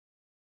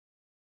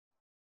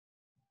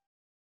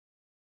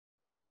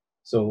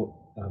So,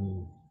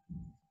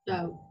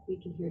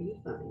 we can hear you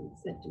fine,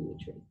 said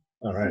Dimitri.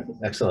 All right,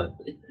 excellent.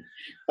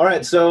 All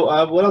right,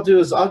 so what I'll do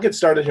is I'll get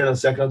started here in a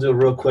second. I'll do a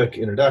real quick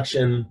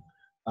introduction.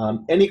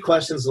 Any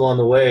questions along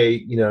the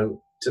way,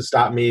 to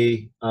stop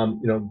me,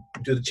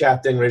 do the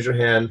chat thing, raise your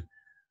hand.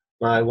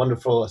 My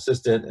wonderful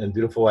assistant and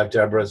beautiful wife,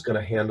 Deborah, is going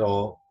to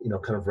handle,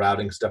 kind of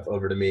routing stuff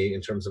over to me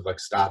in terms of like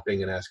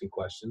stopping and asking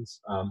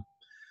questions.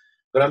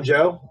 But I'm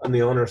Joe. I'm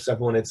the owner of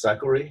 718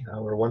 Cyclery.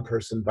 We're a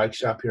one-person bike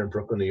shop here in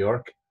Brooklyn, New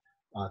York.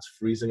 It's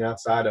freezing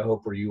outside. I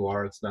hope where you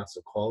are it's not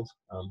so cold.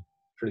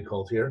 Pretty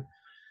cold here.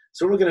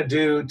 So what we're going to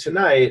do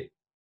tonight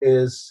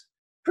is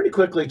pretty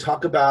quickly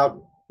talk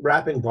about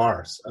wrapping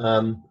bars.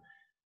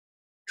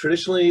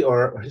 Traditionally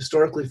or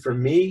historically for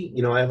me,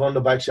 I've owned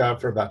a bike shop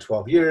for about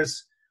 12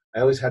 years. I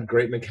always had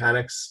great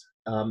mechanics,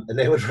 and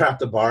they would wrap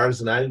the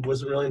bars, and I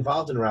wasn't really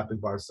involved in wrapping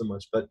bars so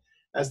much. But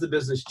as the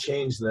business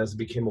changed and as it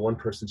became a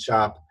one-person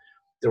shop,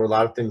 there were a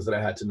lot of things that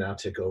I had to now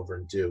take over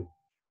and do,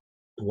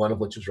 one of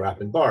which was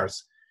wrapping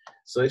bars.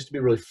 So I used to be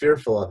really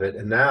fearful of it,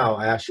 and now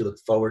I actually look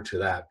forward to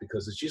that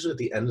because it's usually at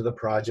the end of the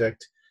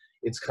project.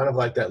 It's kind of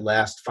like that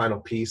last final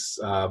piece,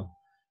 the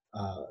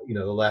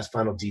last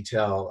final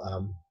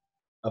detail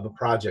of a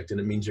project, and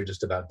it means you're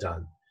just about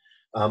done.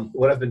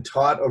 What I've been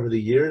taught over the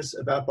years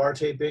about bar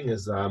taping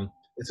is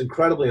it's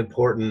incredibly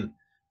important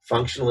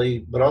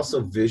functionally, but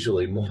also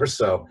visually more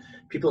so.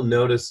 People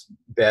notice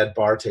bad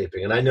bar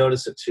taping, and I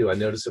notice it too. I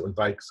notice it when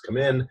bikes come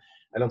in.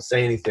 I don't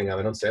say anything.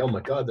 I don't say, "Oh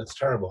my God, that's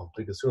terrible,"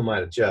 because who am I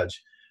to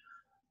judge?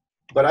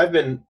 But I've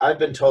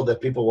been told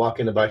that people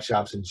walk into bike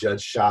shops and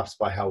judge shops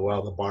by how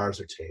well the bars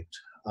are taped,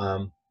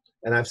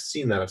 and I've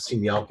seen that. I've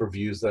seen Yelp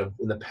reviews that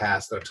in the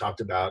past that I've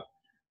talked about.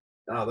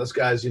 Oh, those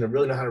guys,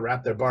 really know how to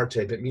wrap their bar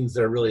tape. It means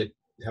they're really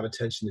have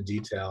attention to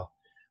detail.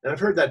 And I've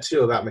heard that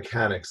too about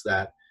mechanics,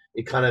 that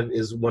it kind of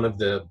is one of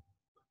the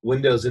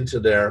windows into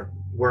their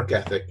work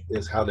ethic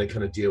is how they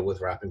kind of deal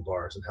with wrapping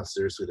bars and how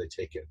seriously they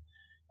take it.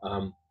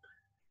 A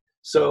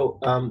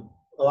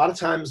lot of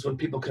times when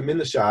people come in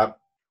the shop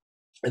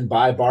and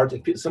buy bar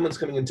tape, someone's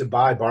coming in to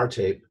buy bar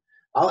tape,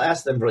 I'll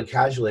ask them very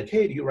casually, like,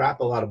 "Hey, do you wrap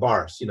a lot of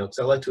bars?" Because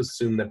I like to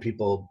assume that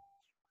people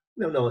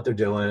know what they're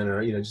doing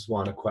or, just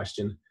want a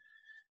question.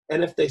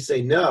 And if they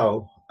say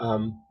no,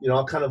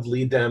 I'll kind of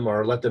lead them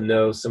or let them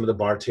know some of the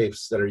bar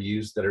tapes that are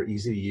used that are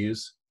easy to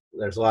use.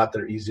 There's a lot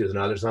that are easier than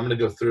others. I'm going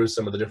to go through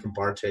some of the different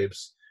bar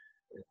tapes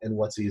and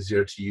what's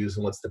easier to use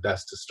and what's the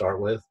best to start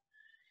with.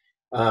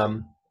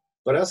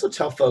 But I also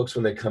tell folks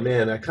when they come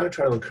in, I kind of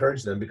try to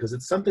encourage them because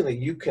it's something that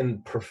you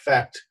can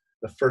perfect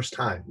the first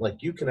time.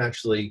 Like you can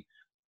actually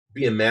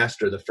be a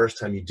master the first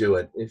time you do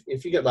it.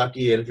 If you get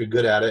lucky and if you're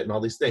good at it and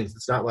all these things,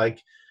 it's not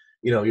like,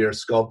 you're a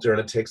sculptor and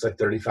it takes like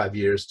 35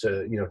 years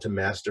to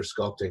master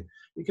sculpting.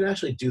 You can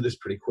actually do this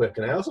pretty quick.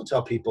 And I also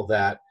tell people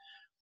that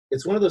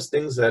it's one of those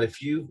things that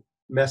if you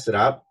mess it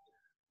up,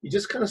 you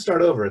just kind of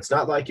start over. It's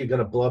not like you're going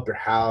to blow up your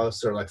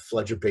house or like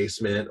flood your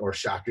basement or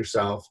shock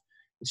yourself.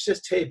 It's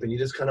just tape and you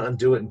just kind of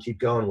undo it and keep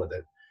going with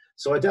it.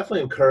 So I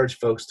definitely encourage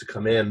folks to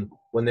come in.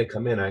 When they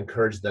come in, I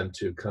encourage them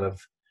to kind of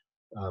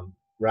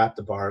wrap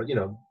the bar,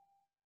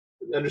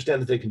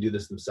 understand that they can do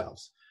this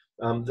themselves.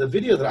 The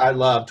video that I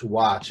love to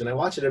watch, and I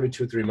watch it every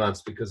 2 or 3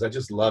 months because I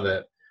just love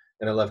it,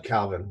 and I love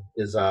Calvin,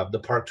 is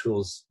the Park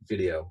Tools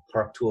video.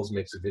 Park Tools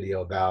makes a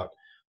video about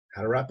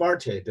how to wrap bar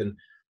tape, and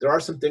there are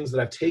some things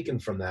that I've taken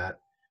from that.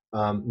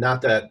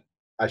 Not that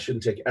I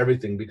shouldn't take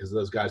everything because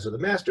those guys are the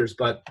masters,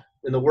 but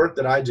in the work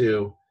that I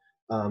do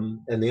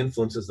and the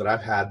influences that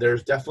I've had,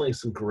 there's definitely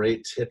some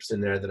great tips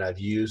in there that I've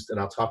used, and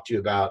I'll talk to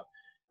you about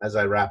as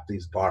I wrap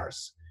these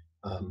bars.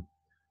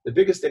 The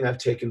biggest thing I've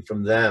taken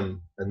from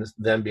them, and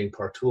them being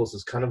Park Tools,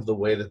 is kind of the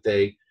way that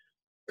they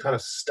kind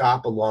of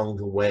stop along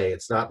the way.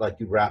 It's not like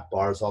you wrap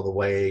bars all the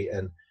way,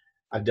 and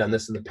I've done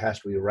this in the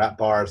past where you wrap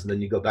bars and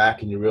then you go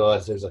back and you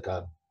realize there's like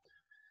a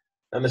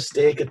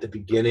mistake at the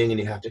beginning and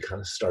you have to kind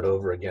of start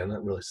over again.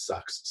 That really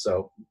sucks.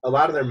 So a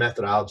lot of their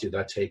methodology that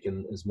I've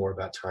taken is more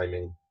about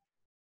timing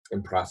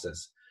and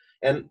process.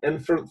 And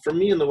for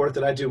me in the work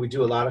that I do, we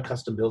do a lot of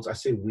custom builds. I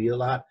say we a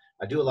lot.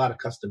 I do a lot of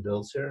custom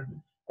builds here.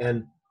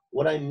 And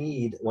what I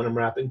need when I'm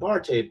wrapping bar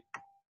tape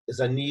is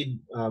I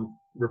need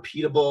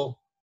repeatable,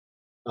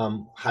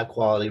 high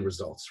quality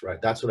results,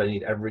 right? That's what I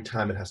need every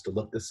time. It has to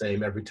look the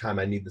same. Every time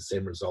I need the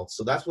same results.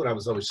 So that's what I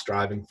was always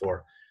striving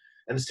for.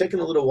 And it's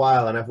taken a little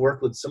while, and I've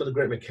worked with some of the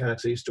great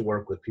mechanics I used to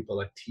work with, people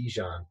like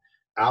Tijan,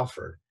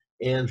 Alfred,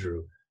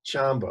 Andrew,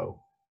 Chambo,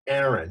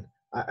 Aaron.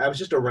 I was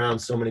just around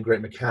so many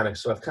great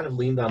mechanics, so I've kind of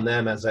leaned on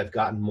them as I've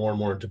gotten more and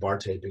more into bar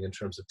taping in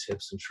terms of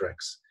tips and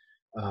tricks.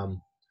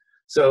 I'm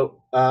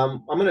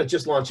going to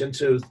just launch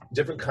into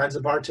different kinds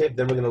of bar tape,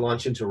 then we're going to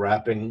launch into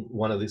wrapping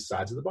one of these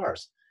sides of the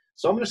bars.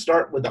 So I'm going to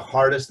start with the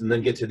hardest and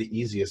then get to the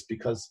easiest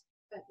because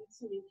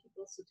some new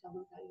people, so tell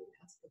them how you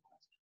ask the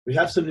question. We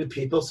have some new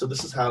people, so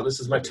this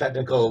is my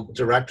technical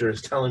director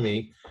is telling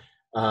me,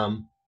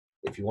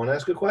 if you want to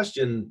ask a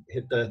question,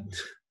 hit the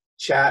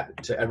chat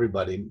to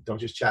everybody. Don't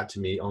just chat to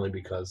me, only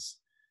because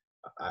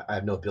I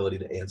have no ability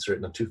to answer it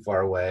and I'm too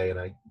far away and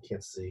I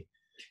can't see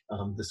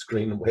the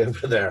screen way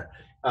over there.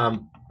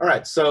 All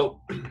right,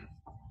 so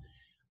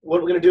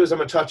what we're going to do is I'm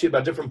going to talk to you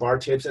about different bar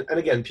tapes. And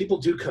again, people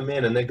do come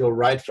in and they go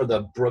right for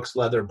the Brooks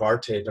leather bar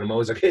tape. And I'm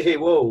always like, hey,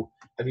 whoa,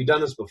 have you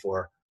done this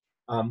before?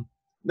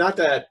 Not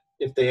that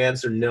if they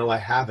answer no, I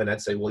haven't,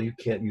 I'd say, well, you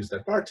can't use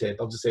that bar tape.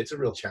 I'll just say it's a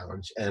real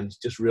challenge and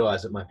just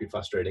realize it might be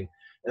frustrating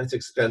and it's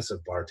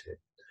expensive bar tape.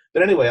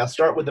 But anyway, I'll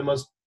start with the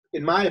most,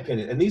 in my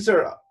opinion, and these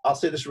are, I'll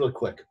say this really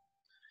quick.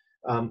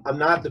 I'm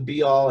not the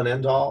be all and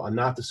end all. I'm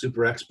not the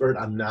super expert.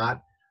 I'm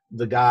not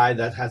the guy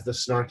that has the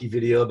snarky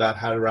video about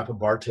how to wrap a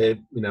bar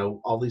tape, you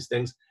know, all these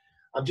things.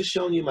 I'm just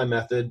showing you my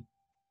method.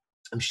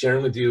 I'm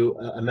sharing with you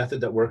a method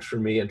that works for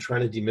me and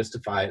trying to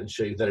demystify it and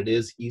show you that it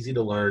is easy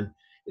to learn.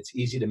 It's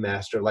easy to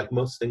master. Like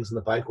most things in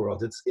the bike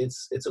world,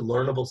 it's a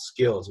learnable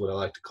skill is what I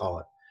like to call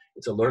it.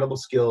 It's a learnable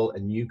skill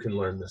and you can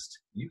learn this.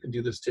 You can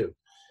do this too.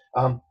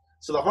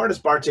 So the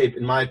hardest bar tape,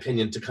 in my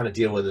opinion, to kind of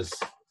deal with is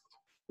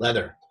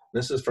leather.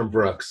 This is from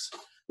Brooks.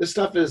 This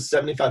stuff is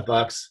 75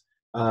 bucks.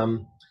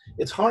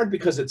 It's hard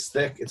because it's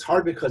thick. It's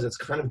hard because it's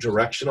kind of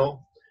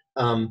directional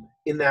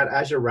in that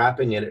as you're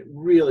wrapping it, it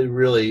really,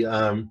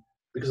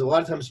 because a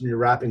lot of times when you're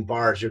wrapping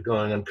bars, you're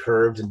going on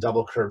curved and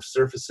double curved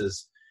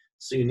surfaces.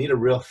 So you need a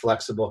real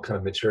flexible kind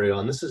of material.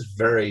 And this is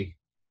very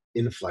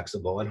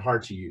inflexible and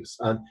hard to use.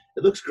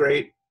 It looks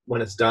great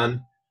when it's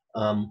done.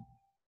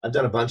 I've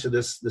done a bunch of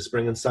this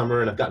spring and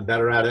summer and I've gotten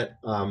better at it.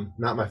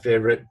 Not my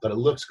favorite, but it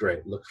looks great.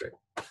 It looks great.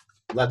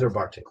 Leather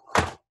bar tape.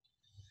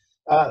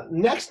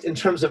 Next, in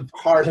terms of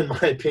hard, in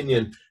my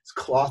opinion, is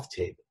cloth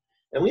tape.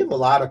 And we have a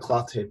lot of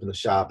cloth tape in the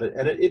shop,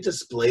 and it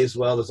displays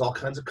well. There's all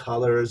kinds of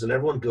colors, and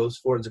everyone goes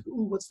for it. It's like,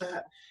 ooh, what's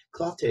that?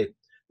 Cloth tape.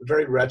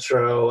 Very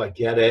retro, I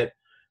get it.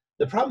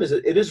 The problem is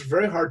that it is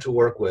very hard to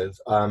work with,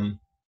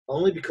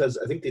 only because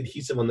I think the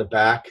adhesive on the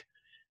back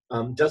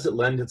doesn't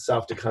lend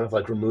itself to kind of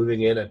like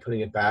removing it and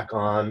putting it back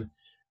on.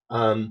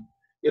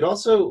 It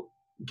also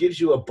gives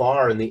you a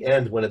bar in the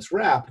end when it's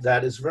wrapped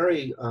that is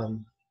very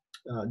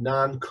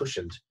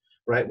non-cushioned.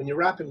 Right? When you're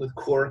wrapping with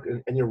cork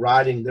and you're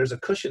riding, there's a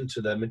cushion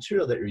to the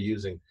material that you're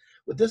using.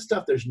 With this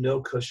stuff, there's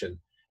no cushion.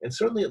 And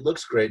certainly it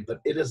looks great, but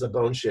it is a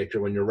bone shaker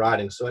when you're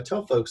riding. So I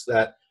tell folks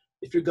that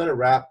if you're going to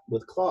wrap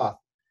with cloth,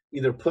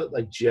 either put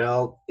like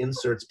gel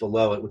inserts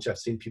below it, which I've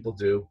seen people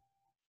do.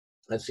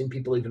 I've seen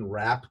people even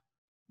wrap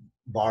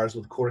bars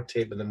with cork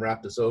tape and then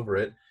wrap this over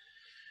it.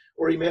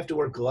 Or you may have to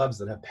wear gloves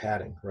that have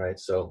padding, right?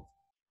 So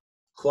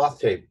cloth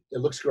tape,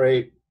 it looks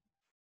great,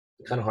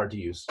 kind of hard to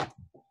use.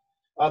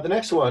 The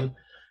next one,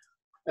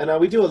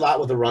 and we do a lot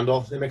with Arundel.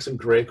 They make some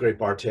great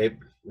bar tape.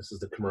 This is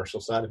the commercial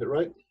side of it,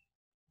 right?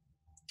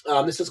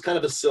 This is kind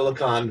of a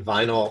silicone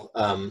vinyl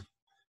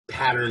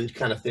patterned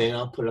kind of thing.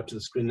 I'll put it up to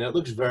the screen now. It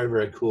looks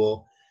very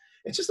cool.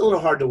 It's just a little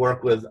hard to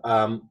work with,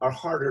 or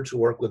harder to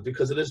work with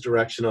because it is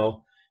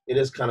directional. It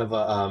is kind of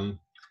a,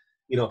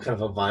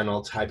 kind of a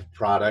vinyl type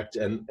product.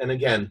 And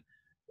again,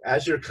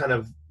 as you're kind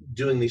of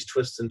doing these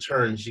twists and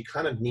turns, you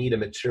kind of need a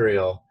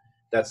material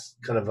that's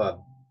kind of a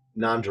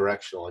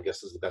non-directional, I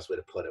guess is the best way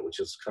to put it, which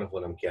is kind of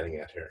what I'm getting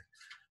at here.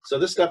 So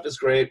this stuff is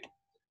great,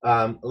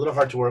 a little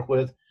hard to work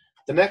with.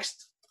 The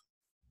next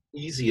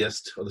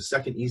easiest, or the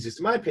second easiest,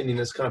 in my opinion,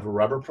 is kind of a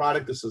rubber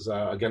product. This is,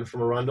 again,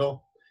 from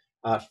Arundel.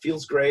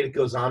 Feels great. It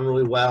goes on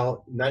really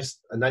well.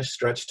 A nice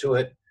stretch to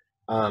it.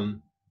 Not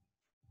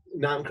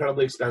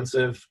incredibly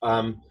expensive.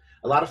 A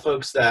lot of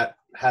folks that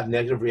have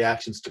negative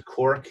reactions to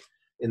cork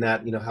in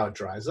that, how it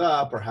dries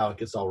up or how it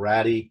gets all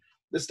ratty.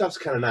 This stuff's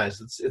kind of nice.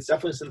 It's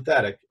definitely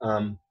synthetic.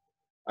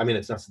 I mean,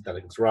 it's not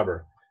synthetic, it's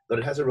rubber, but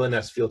it has a really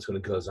nice feel to it and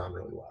it goes on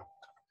really well.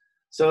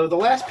 So the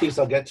last piece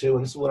I'll get to,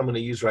 and this is what I'm going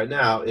to use right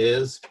now,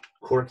 is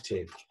cork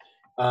tape.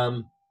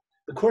 The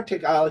cork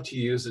tape I like to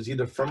use is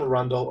either from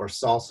Arundel or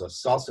Salsa.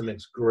 Salsa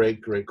makes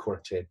great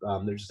cork tape.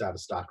 They're just out of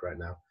stock right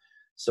now.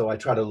 So I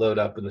try to load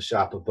up in the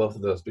shop with both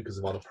of those because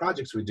of all the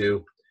projects we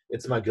do.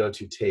 It's my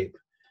go-to tape.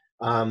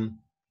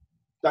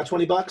 About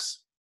 20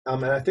 bucks.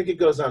 And I think it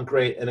goes on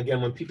great. And again,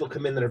 when people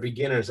come in that are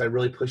beginners, I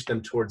really push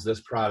them towards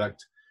this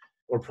product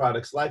or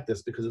products like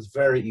this because it's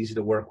very easy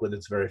to work with.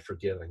 It's very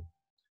forgiving.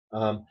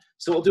 So what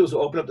we'll do is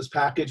we'll open up this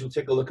package. We'll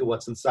take a look at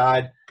what's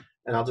inside,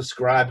 and I'll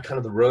describe kind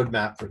of the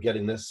roadmap for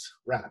getting this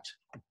wrapped.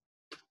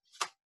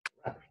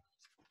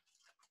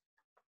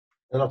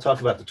 And I'll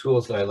talk about the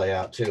tools that I lay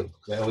out too,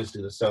 because I always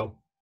do this. So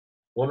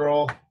one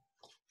roll.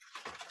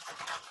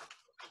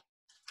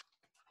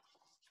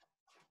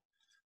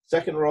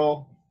 Second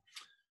roll.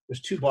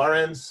 There's 2 bar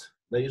ends.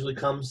 That usually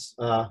comes,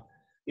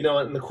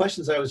 and the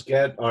questions I always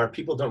get are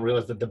people don't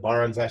realize that the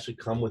bar ends actually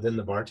come within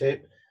the bar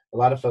tape. A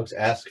lot of folks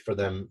ask for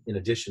them in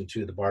addition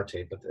to the bar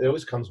tape, but it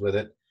always comes with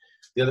it.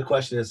 The other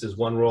question is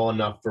one roll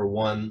enough for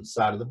one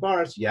side of the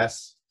bars?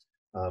 Yes.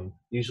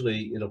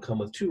 Usually it'll come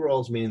with 2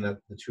 rolls, meaning that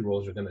the 2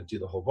 rolls are going to do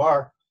the whole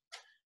bar.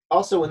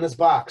 Also in this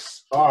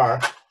box are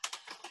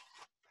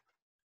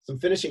some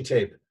finishing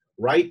tape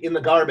right in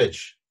the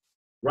garbage.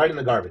 Right in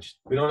the garbage.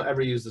 We don't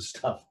ever use this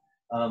stuff.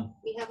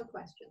 We have a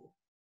question.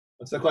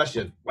 What's the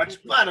question? What's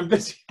fun? I'm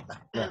busy.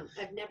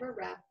 I've never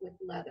wrapped with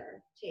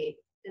leather tape,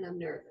 and I'm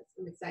nervous.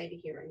 I'm excited to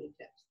hear any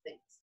tips.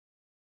 Thanks.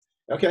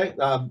 Okay.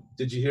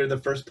 Did you hear the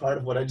first part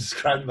of what I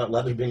described about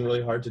leather being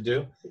really hard to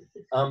do?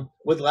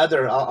 With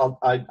leather,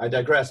 I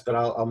digress, but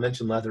I'll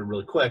mention leather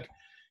really quick.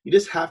 You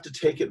just have to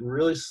take it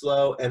really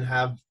slow and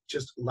have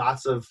just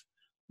lots of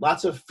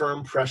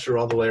firm pressure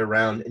all the way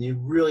around, and you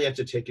really have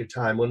to take your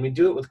time. When we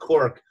do it with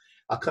cork,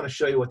 I'll kind of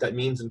show you what that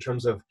means in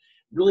terms of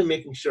really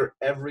making sure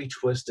every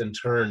twist and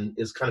turn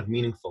is kind of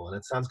meaningful. And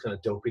it sounds kind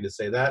of dopey to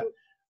say that.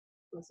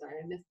 Oh, sorry,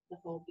 I missed the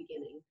whole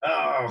beginning.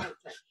 Oh,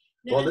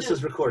 no, well, no, this no.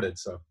 is recorded,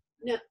 so.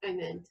 No, I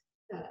meant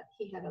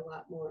he had a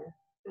lot more.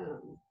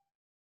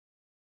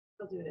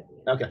 I'll do it at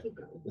the end. Okay. Keep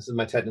going. This is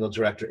my technical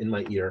director in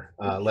my ear,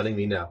 letting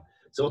me know.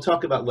 So we'll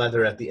talk about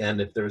leather at the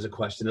end if there is a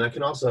question. And I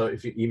can also,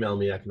 if you email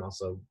me, I can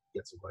also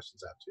get some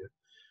questions out to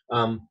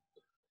you.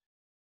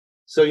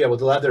 So yeah,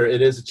 with leather,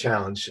 it is a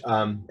challenge.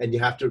 And you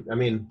have to, I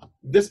mean,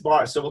 this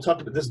bar, so we'll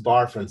talk about this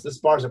bar, for instance.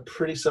 This bar is a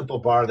pretty simple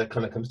bar that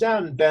kind of comes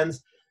down and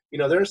bends. You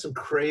know, there are some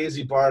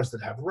crazy bars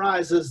that have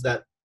rises,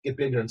 that get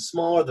bigger and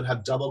smaller, that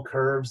have double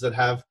curves, that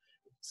have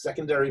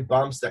secondary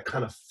bumps that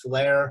kind of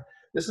flare.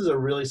 This is a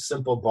really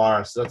simple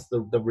bar, so that's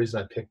the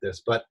reason I picked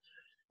this. But,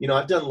 you know,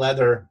 I've done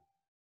leather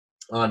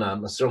on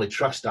a Surly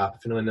truck stop.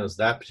 If anyone knows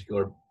that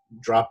particular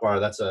drop bar,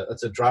 that's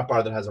a drop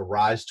bar that has a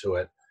rise to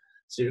it.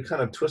 So you're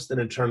kind of twisting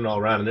and turning all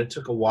around, and it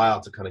took a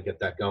while to kind of get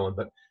that going.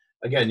 But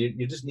again,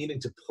 you're just needing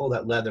to pull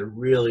that leather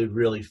really,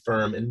 really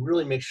firm and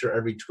really make sure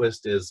every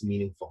twist is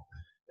meaningful.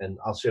 And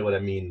I'll show you what I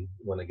mean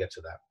when I get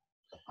to that.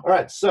 All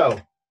right, so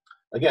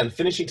again,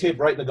 finishing tape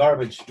right in the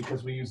garbage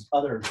because we use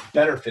other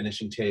better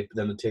finishing tape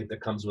than the tape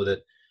that comes with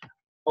it.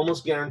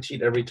 Almost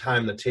guaranteed every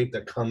time the tape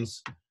that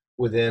comes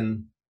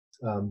within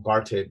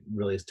bar tape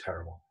really is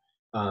terrible.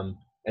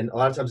 And a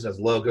lot of times it has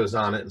logos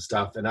on it and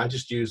stuff, and I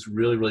just use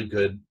really, really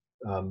good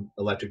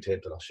electric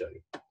tape that I'll show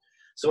you.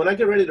 So when I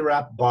get ready to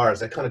wrap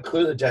bars, I kind of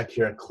clear the deck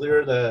here, I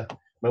clear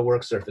my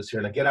work surface here,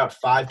 and I get out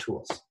 5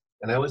 tools,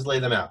 and I always lay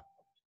them out.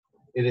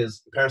 It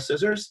is a pair of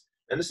scissors,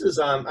 and this is,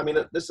 I mean,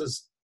 this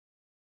is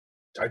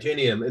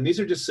titanium, and these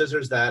are just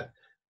scissors that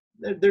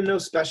they're no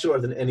specialer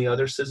than any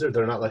other scissor.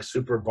 They're not like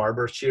super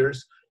barber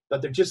shears,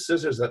 but they're just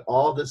scissors that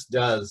all this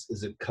does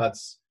is it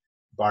cuts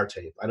bar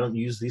tape. I don't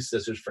use these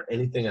scissors for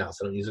anything else.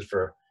 I don't use it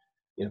for,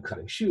 you know,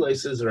 cutting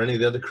shoelaces or any of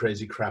the other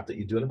crazy crap that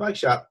you do in a bike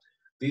shop.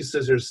 These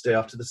scissors stay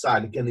off to the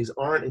side. Again, these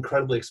aren't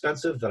incredibly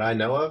expensive that I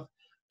know of,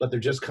 but they're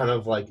just kind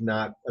of like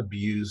not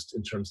abused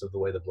in terms of the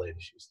way the blade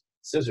is used.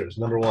 Scissors,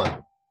 number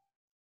 1.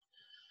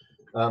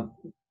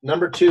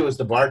 Number 2 is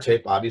the bar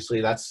tape.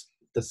 Obviously, that's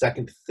the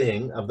second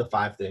thing of the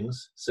 5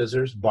 things: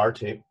 scissors, bar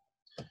tape.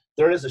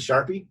 Third is a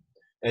Sharpie,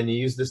 and you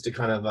use this to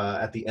kind of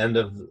at the end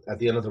of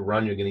the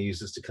run, you're going to use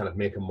this to kind of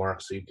make a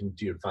mark so you can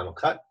do your final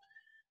cut.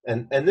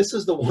 And this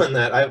is the one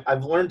that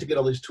I've learned to get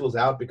all these tools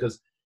out because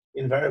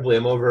invariably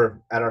I'm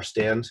over at our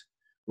stand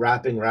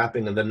wrapping,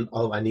 and then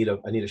I need a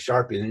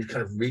Sharpie, and you're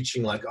kind of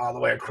reaching like all the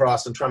way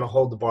across and trying to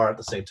hold the bar at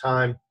the same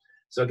time.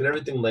 So I get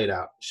everything laid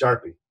out.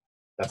 Sharpie,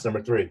 that's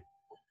number 3.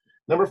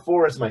 Number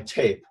 4 is my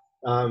tape.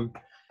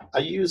 I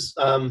use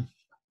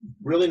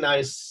really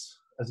nice,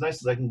 as nice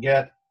as I can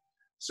get,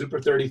 Super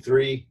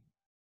 33.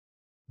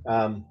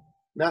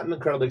 Not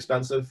incredibly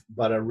expensive,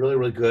 but a really,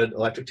 really good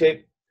electric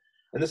tape.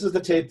 And this is the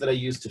tape that I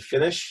use to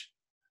finish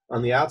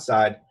on the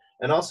outside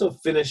and also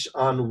finish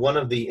on one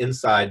of the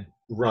inside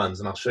runs.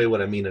 And I'll show you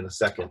what I mean in a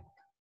second.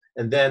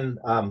 And then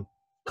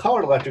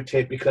colored electric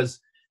tape, because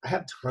I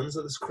have tons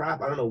of this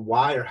crap. I don't know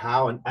why or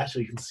how. And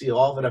actually, you can see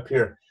all of it up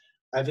here.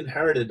 I've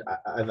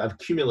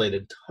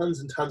accumulated tons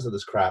and tons of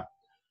this crap.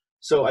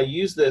 So I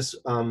use this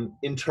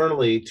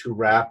internally to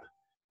wrap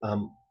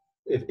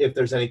if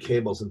there's any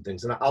cables and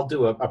things. And I'll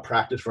do a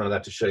practice run of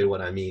that to show you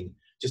what I mean,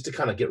 just to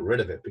kind of get rid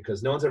of it,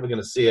 because no one's ever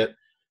going to see it,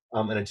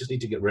 and I just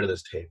need to get rid of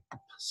this tape.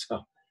 So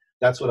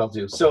that's what I'll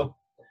do. So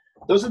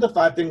those are the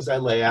 5 things I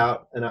lay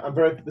out, and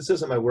this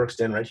isn't my work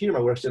stand right here. My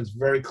work stand's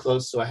very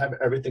close, so I have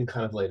everything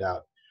kind of laid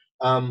out.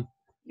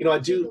 You know, I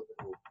do.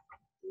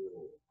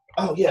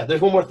 Oh yeah,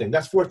 there's one more thing.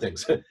 That's 4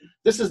 things.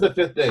 This is the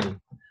 5th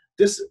thing.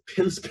 This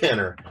pin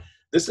spanner.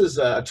 This is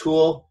a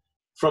tool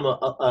from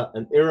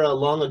an era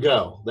long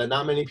ago that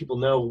not many people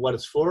know what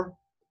it's for,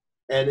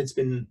 and it's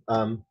been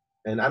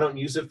and I don't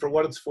use it for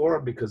what it's for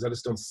because I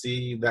just don't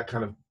see that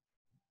kind of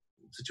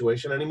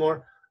situation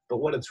anymore. But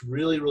what it's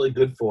really, really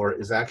good for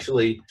is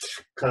actually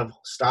kind of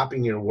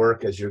stopping your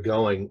work as you're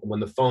going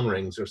when the phone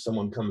rings or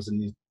someone comes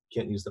and you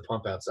can't use the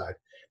pump outside,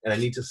 and I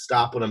need to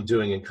stop what I'm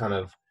doing and kind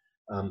of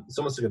it's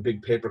almost like a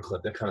big paper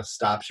clip that kind of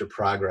stops your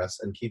progress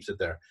and keeps it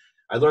there.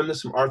 I learned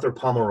this from Arthur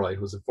Pomeroy,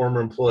 who's a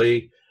former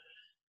employee.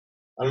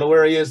 I don't know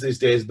where he is these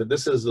days, but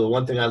this is the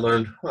one thing I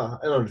learned. Well,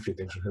 I learned a few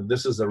things from him.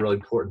 This is a really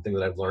important thing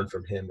that I've learned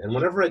from him. And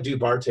whenever I do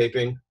bar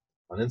taping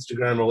on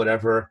Instagram or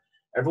whatever,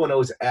 everyone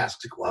always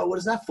asks, like, "Well, what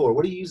is that for?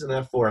 What are you using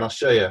that for?" And I'll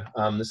show you.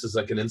 This is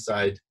like an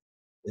inside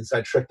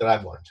trick that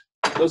I've learned.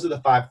 Those are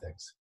the 5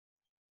 things.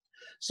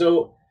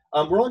 So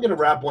we're only going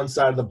to wrap one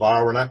side of the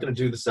bar. We're not going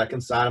to do the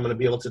second side. I'm going to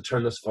be able to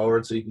turn this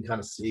forward so you can kind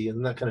of see.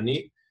 Isn't that kind of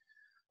neat?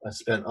 I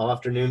spent all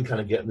afternoon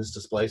kind of getting this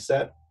display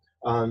set.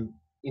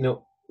 You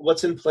know,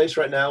 what's in place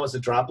right now is a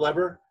drop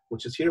lever,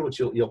 which is here, which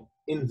you'll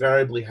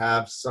invariably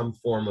have some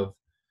form of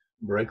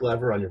brake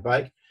lever on your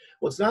bike.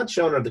 What's not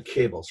shown are the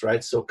cables,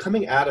 right? So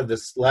coming out of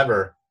this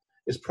lever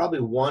is probably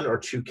 1 or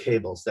 2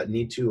 cables that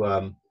need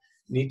to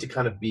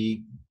kind of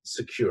be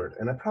secured.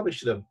 And I probably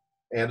should have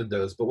added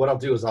those, but what I'll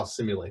do is I'll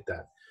simulate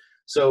that.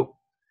 So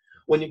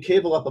when you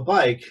cable up a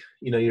bike,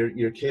 you know,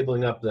 you're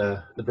cabling up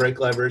the brake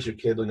levers, you're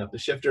cabling up the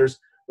shifters.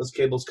 Those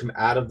cables come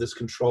out of this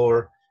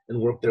controller and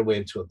work their way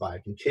into a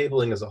bike. And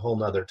cabling is a whole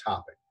nother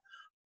topic.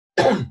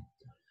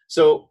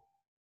 So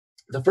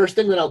the first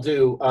thing that I'll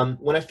do,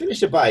 when I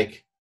finish a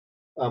bike,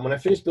 when I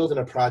finish building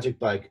a project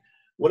bike,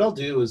 what I'll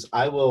do is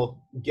I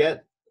will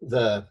get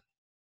the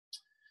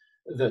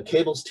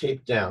cables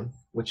taped down,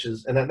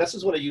 and this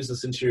is what I use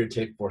this interior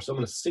tape for. So I'm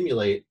going to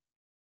simulate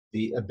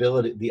the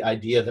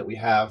idea that we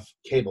have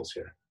cables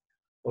here.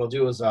 What I'll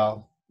do is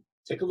I'll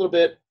take a little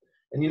bit,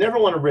 and you never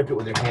want to rip it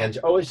with your hand.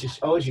 You always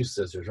use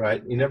scissors,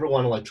 right? You never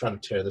want to like try to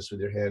tear this with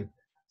your hand.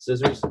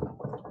 Scissors.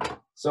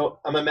 So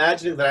I'm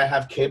imagining that I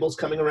have cables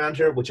coming around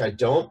here, which I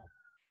don't,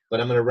 but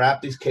I'm going to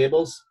wrap these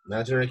cables,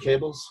 imaginary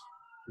cables,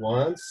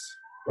 once,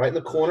 right in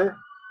the corner.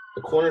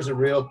 The corner is a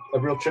real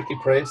tricky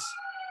place.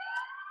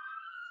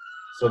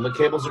 So when the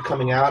cables are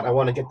coming out, I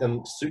want to get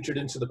them sutured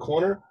into the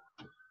corner.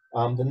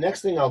 The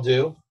next thing I'll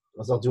do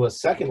is I'll do a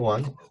second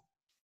one,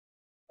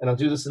 and I'll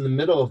do this in the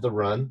middle of the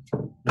run,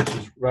 which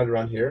is right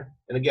around here.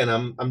 And again,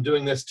 I'm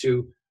doing this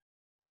to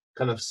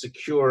kind of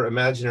secure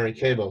imaginary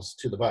cables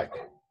to the bike.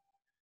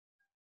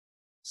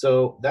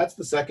 So that's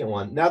the second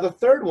one. Now the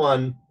third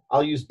one,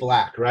 I'll use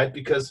black, right?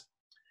 Because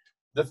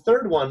the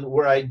third one,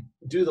 where I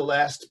do the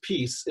last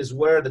piece, is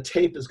where the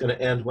tape is going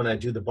to end when I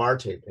do the bar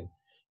taping.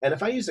 And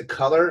if I use a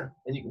color,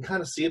 and you can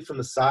kind of see it from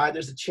the side,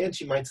 there's a chance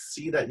you might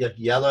see that you have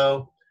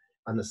yellow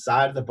on the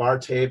side of the bar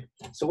tape.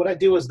 So what I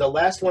do is the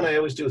last one I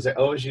always do is I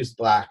always use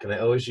black, and I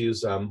always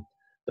use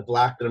the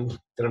black that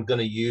I'm going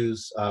to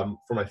use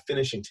for my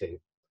finishing tape.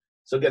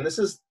 So again, this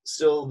is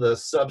still the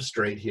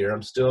substrate here.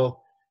 I'm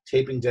still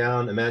taping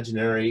down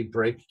imaginary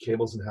brake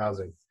cables and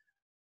housing.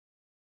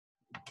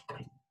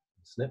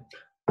 Snip.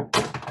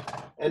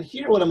 And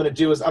here what I'm going to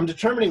do is I'm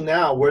determining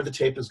now where the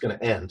tape is going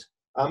to end.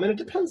 And it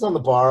depends on the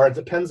bar. It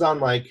depends on,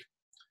 like,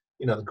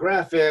 you know, the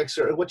graphics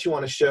or what you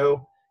want to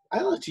show.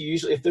 I like to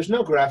usually, if there's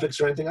no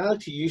graphics or anything, I like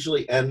to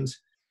usually end,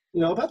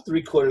 you know, about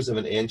 3/4 of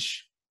an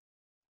inch,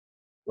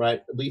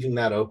 right? Leaving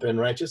that open,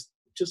 right? Just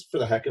for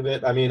the heck of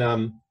it. I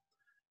mean,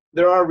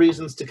 there are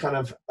reasons to kind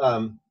of,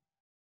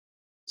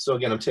 so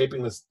again, I'm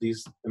taping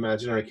these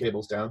imaginary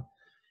cables down.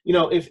 You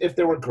know, if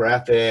there were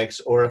graphics,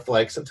 or if,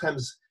 like,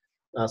 sometimes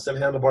some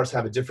handlebars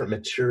have a different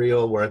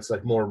material where it's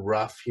like more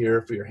rough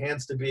here for your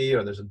hands to be,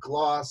 or there's a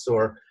gloss,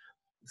 or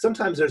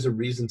sometimes there's a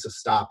reason to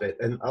stop it.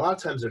 And a lot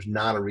of times there's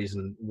not a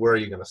reason where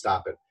you're going to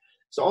stop it.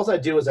 So all I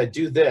do is I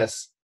do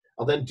this.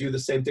 I'll then do the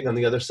same thing on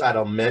the other side.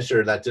 I'll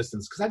measure that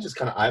distance, because I just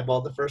kind of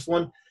eyeballed the first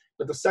one.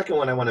 But the second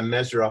one, I want to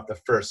measure off the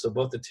first. So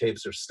both the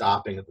tapes are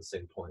stopping at the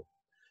same point.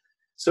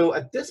 So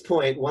at this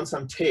point, once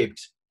I'm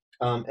taped,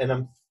 and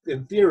I'm,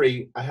 in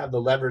theory, I have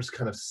the levers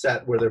kind of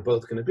set where they're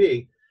both going to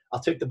be, I'll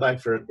take the bike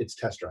for its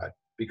test drive,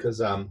 because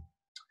I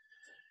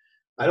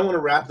don't want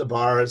to wrap the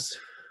bars,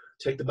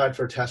 take the bike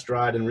for a test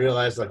ride, and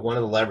realize like one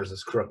of the levers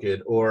is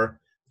crooked,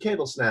 or the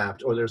cable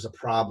snapped, or there's a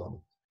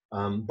problem.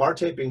 Bar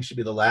taping should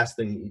be the last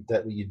thing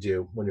that you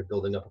do when you're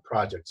building up a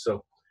project.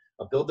 So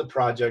I'll build the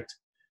project,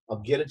 I'll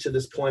get it to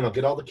this point, I'll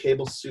get all the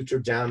cables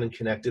sutured down and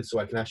connected so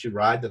I can actually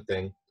ride the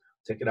thing,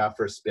 take it out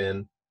for a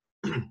spin.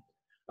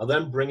 I'll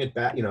then bring it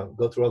back, you know,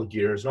 go through all the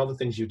gears and all the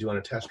things you do on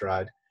a test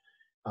ride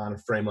on a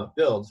frame up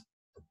build,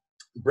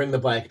 bring the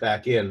bike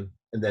back in,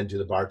 and then do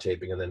the bar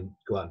taping, and then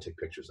go out and take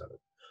pictures of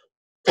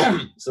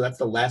it. So that's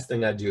the last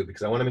thing I do,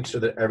 because I want to make sure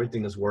that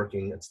everything is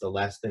working. It's the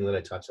last thing that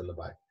I touch on the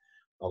bike.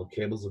 All the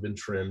cables have been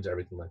trimmed,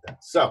 everything like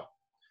that. So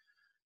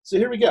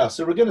here we go.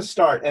 So we're going to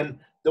start. And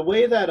the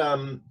way that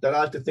that I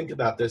like to think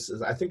about this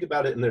is I think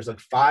about it, and there's like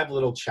 5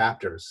 little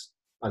chapters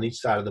on each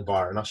side of the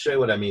bar. And I'll show you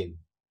what I mean.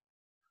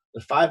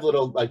 There's 5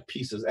 little like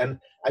pieces. And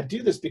I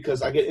do this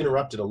because I get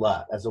interrupted a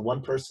lot. As a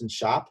one-person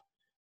shop,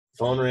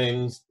 phone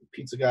rings,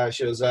 pizza guy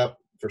shows up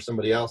for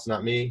somebody else,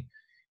 not me.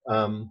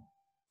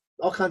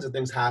 All kinds of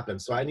things happen.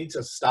 So I need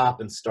to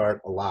stop and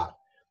start a lot.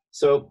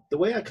 So the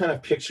way I kind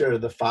of picture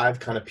the 5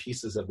 kind of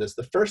pieces of this,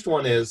 the first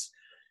one is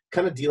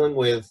kind of dealing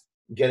with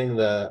getting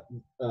the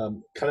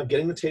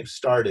getting the tape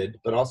started,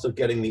 but also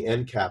getting the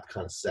end cap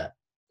kind of set.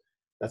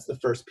 That's the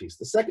first piece.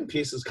 The second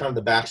piece is kind of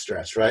the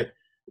backstretch, right?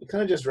 You're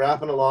kind of just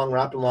wrapping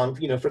along.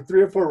 You know, for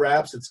 3 or 4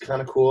 wraps, it's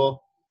kind of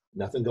cool.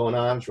 Nothing going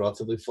on. It's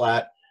relatively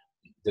flat.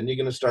 Then you're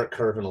going to start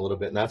curving a little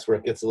bit, and that's where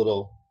it gets a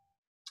little,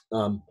 you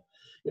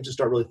have to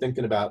start really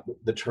thinking about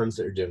the turns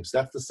that you're doing. So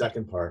that's the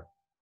second part.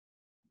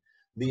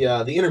 The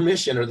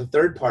intermission, or the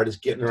third part, is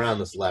getting around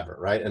this lever,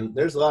 right? And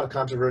there's a lot of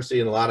controversy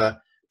and a lot of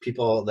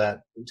people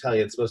that tell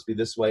you it's supposed to be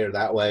this way or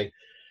that way.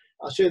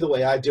 I'll show you the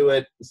way I do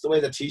it. It's the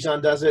way that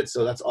Tijan does it,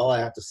 so that's all I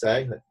have to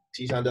say. That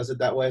Tijan does it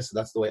that way, so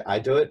that's the way I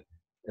do it,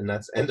 and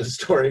that's end of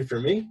story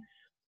for me.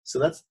 So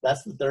that's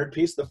the third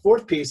piece. The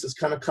fourth piece is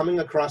kind of coming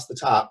across the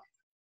top.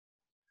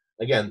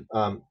 Again,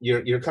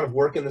 you're kind of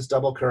working this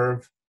double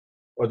curve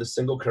or the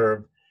single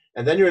curve,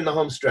 And then you're in the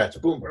home stretch.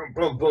 Boom, boom,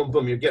 boom, boom,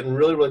 boom. You're getting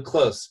really, really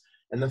close.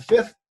 And the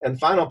fifth and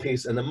final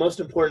piece, and the most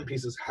important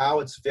piece, is how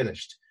it's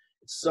finished.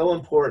 It's so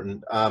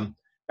important.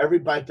 Every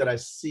bike that I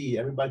see,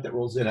 every bike that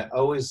rolls in, I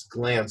always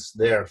glance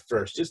there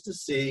first just to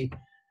see.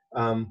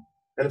 And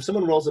if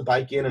someone rolls a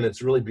bike in and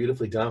it's really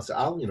beautifully done, I'll say,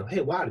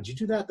 hey, wow, did you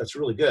do that? That's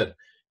really good.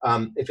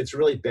 If it's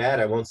really bad,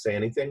 I won't say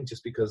anything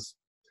just because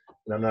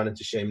I'm not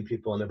into shaming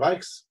people on their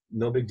bikes.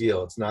 No big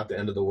deal. It's not the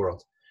end of the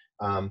world.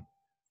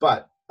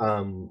 But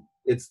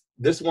it's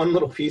this one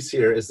little piece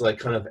here is like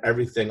kind of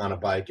everything on a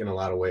bike in a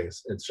lot of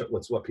ways. It's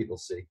what people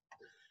see.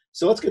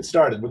 So let's get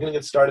started. We're going to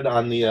get started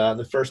on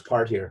the first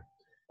part here.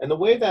 And the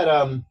way that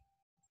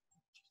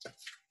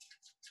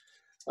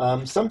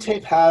some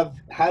tape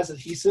has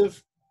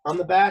adhesive on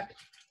the back,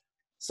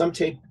 some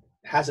tape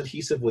has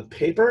adhesive with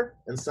paper,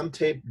 and some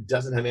tape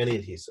doesn't have any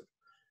adhesive.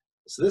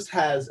 So this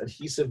has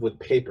adhesive with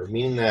paper,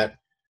 meaning that,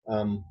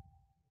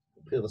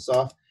 peel this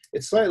off.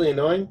 It's slightly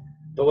annoying,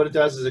 but what it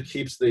does is it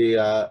keeps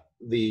the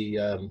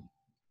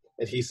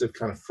adhesive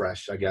kind of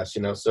fresh, I guess,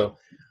 So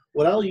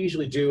what I'll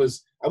usually do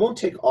is I won't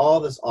take all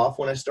this off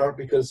when I start,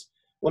 because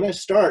when I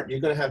start, you're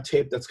going to have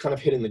tape that's kind of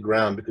hitting the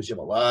ground because you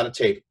have a lot of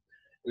tape.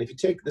 And if you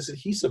take this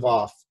adhesive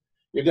off,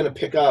 you're going to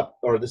pick up,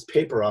 or this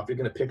paper off, you're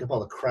going to pick up all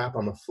the crap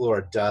on the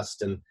floor,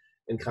 dust and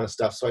kind of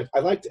stuff. So I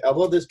like to,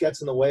 although this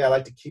gets in the way, I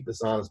like to keep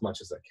this on as much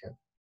as I can.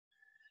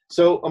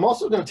 So I'm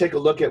also going to take a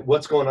look at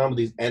what's going on with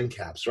these end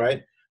caps,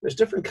 right? There's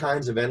different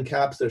kinds of end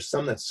caps. There's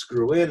some that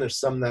screw in. There's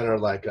some that are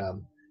like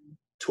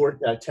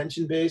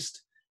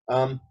tension-based.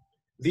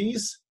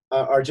 These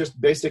are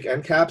just basic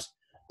end caps.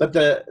 But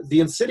the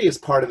insidious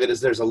part of it is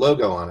there's a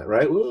logo on it,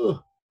 right? Ooh.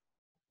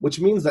 Which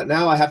means that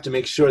now I have to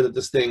make sure that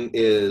this thing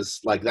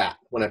is like that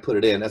when I put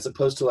it in, as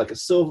opposed to like a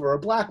silver or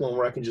black one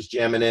where I can just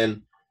jam it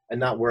in and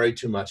not worry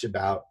too much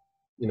about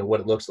what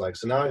it looks like.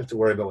 So now I have to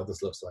worry about what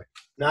this looks like.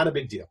 Not a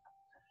big deal.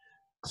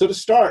 So to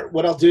start,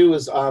 what I'll do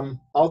is I'll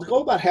go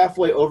about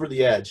halfway over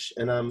the edge,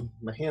 and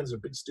my hands are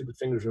big stupid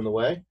fingers in the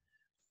way,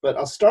 but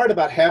I'll start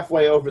about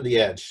halfway over the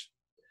edge.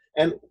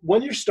 And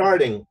when you're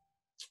starting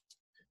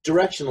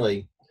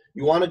directionally,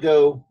 you want to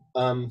go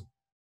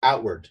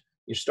outward.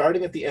 You're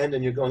starting at the end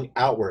and you're going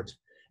outward.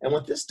 And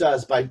what this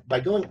does, by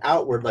going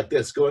outward like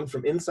this, going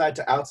from inside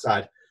to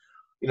outside,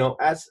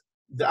 as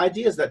the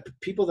idea is that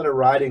people that are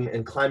riding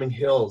and climbing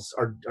hills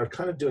are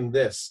kind of doing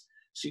this.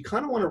 So you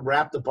kind of want to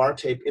wrap the bar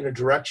tape in a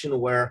direction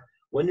where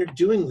when you're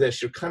doing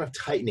this, you're kind of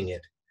tightening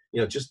it.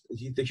 Just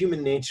the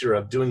human nature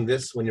of doing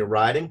this when you're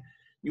riding,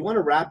 you want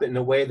to wrap it in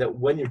a way that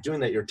when you're doing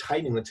that, you're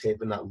tightening the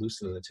tape and not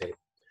loosening the tape.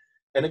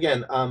 And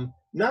again,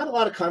 not a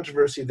lot of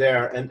controversy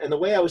there. And the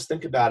way I always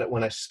think about it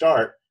when I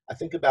start, I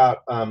think about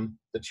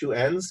the two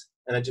ends,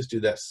 and I just do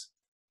this,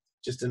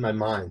 just in my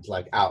mind,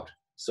 like out.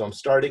 So I'm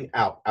starting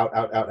out, out,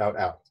 out, out, out,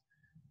 out.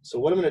 So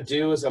what I'm going to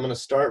do is I'm going to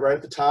start right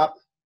at the top,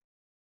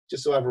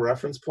 just so I have a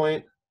reference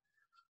point.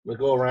 I'm going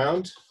to go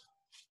around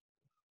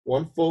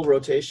one full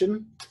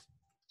rotation.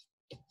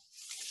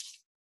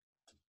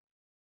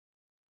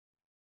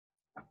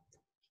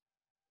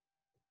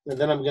 And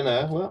then I'm going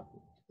to,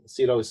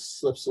 see, it always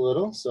slips a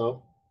little.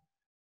 So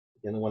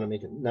again, I want to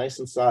make it nice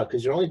and solid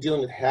because you're only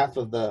dealing with half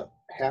of the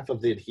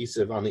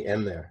adhesive on the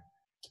end there.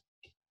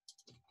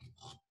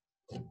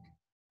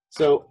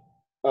 So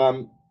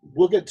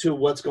we'll get to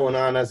what's going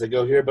on as I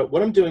go here, but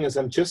what I'm doing is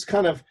I'm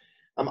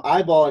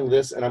eyeballing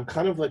this, and I'm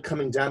kind of like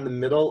coming down the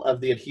middle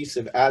of the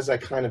adhesive as I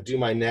kind of do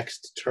my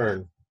next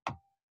turn.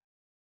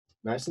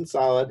 Nice and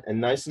solid and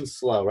nice and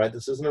slow, right?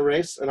 This isn't a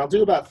race, and I'll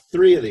do about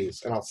 3 of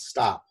these and I'll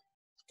stop.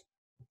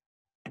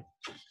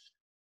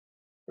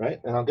 Right,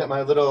 and I'll get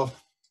my little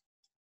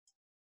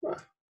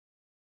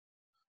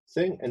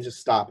thing and just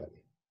stop it.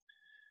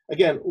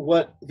 Again,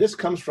 what this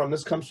comes from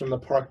the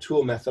Park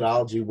Tool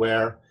methodology,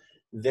 where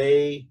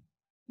they,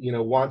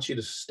 want you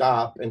to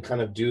stop and kind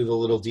of do the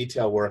little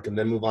detail work and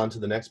then move on to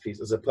the next piece,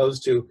 as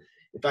opposed to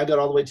if I got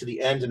all the way to the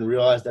end and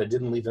realized that I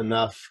didn't leave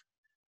enough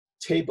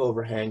tape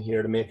overhang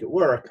here to make it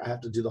work, I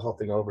have to do the whole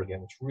thing over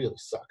again, which really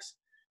sucks.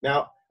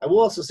 Now, I will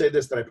also say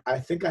this, that I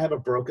think I have a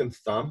broken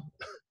thumb.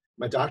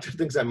 My doctor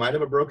thinks I might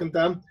have a broken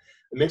thumb.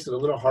 It makes it a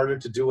little harder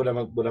to do what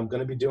I'm going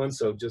to be doing,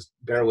 so just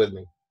bear with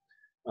me.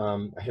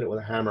 I hit it with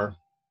a hammer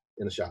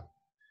in the shop.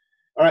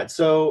 All right,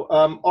 so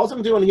all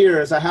I'm doing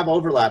here is I have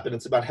overlap, and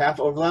it's about half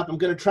overlap. I'm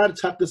going to try to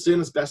tuck this in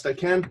as best I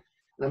can, and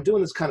I'm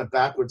doing this kind of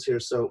backwards here,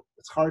 so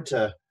it's hard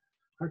to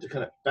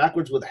kind of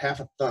backwards with half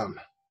a thumb.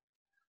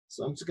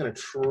 So I'm just going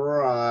to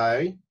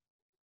try,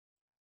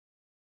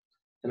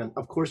 and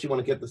of course you want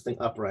to get this thing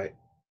upright.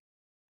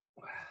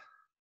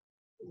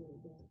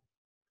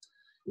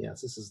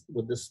 Yes, this is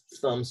with this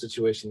thumb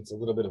situation, it's a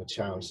little bit of a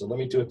challenge. So let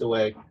me do it the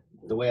way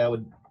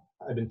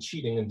I've been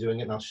cheating and doing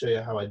it, and I'll show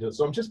you how I do it.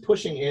 So I'm just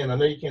pushing in. I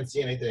know you can't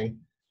see anything.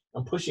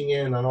 I'm pushing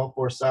in on all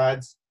 4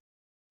 sides.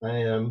 I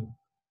am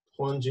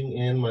plunging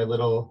in my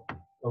little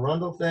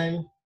arundel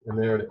thing, and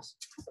there it is.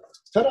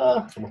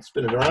 Ta-da! I'm gonna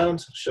spin it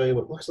around, show you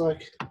what it looks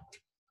like.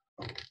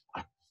 Keep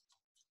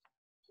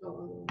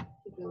going.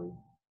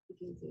 You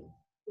can see it.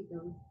 Keep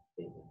going.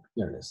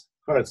 There it is.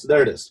 All right, so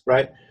there it is,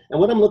 right? And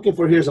what I'm looking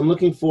for here is I'm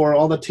looking for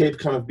all the tape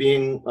kind of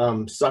being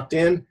sucked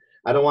in.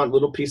 I don't want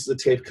little pieces of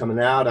tape coming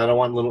out. I don't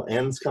want little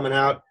ends coming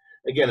out.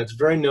 Again, it's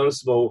very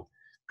noticeable.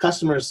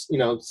 Customers, you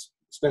know,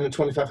 spending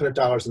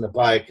 $2,500 on the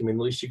bike, I mean,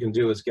 the least you can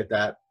do is get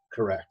that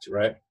correct,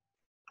 right?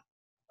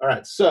 All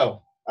right,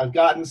 so I've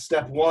gotten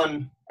step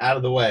one out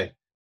of the way.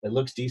 It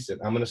looks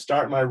decent. I'm going to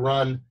start my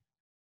run,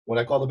 what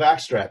I call the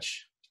backstretch.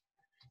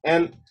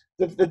 And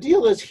the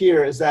deal is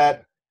here is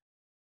that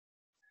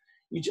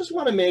you just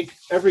want to make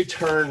every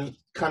turn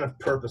kind of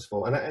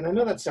purposeful. And I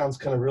know that sounds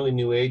kind of really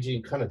new agey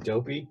and kind of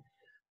dopey,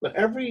 but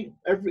every,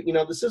 you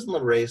know, this isn't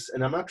a race,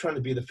 and I'm not trying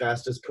to be the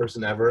fastest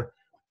person ever.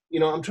 You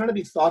know, I'm trying to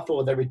be thoughtful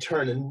with every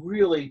turn and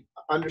really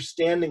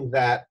understanding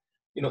that,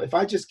 you know, if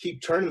I just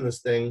keep turning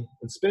this thing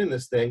and spinning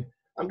this thing,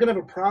 I'm going to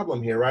have a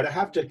problem here, right? I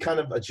have to kind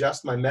of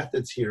adjust my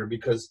methods here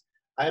because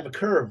I have a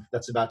curve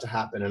that's about to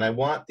happen, and I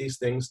want these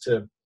things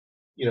to,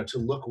 you know, to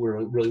look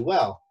really, really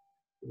well.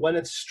 When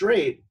it's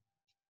straight,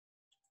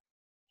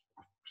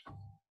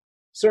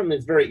 certainly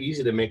it's very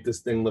easy to make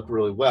this thing look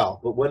really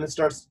well, but when it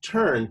starts to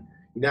turn,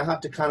 you now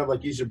have to kind of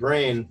like use your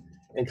brain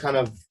and kind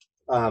of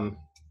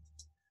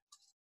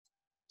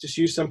just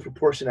use some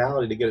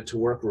proportionality to get it to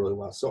work really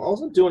well. So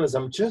all I'm doing is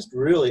I'm just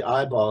really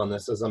eyeballing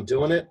this as I'm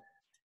doing it,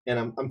 and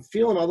I'm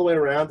feeling all the way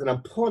around, and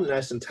I'm pulling it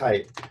nice and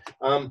tight.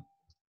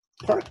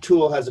 Park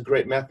Tool has a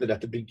great method at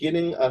the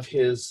beginning of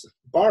his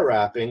bar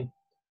wrapping,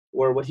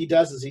 where what he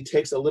does is he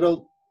takes a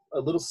little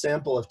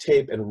sample of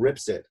tape and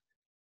rips it,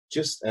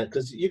 just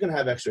because you're gonna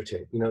have extra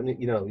tape. You know,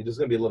 there's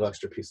gonna be a little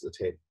extra piece of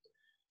the tape.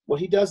 What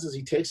he does is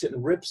he takes it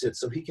and rips it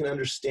so he can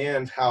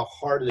understand how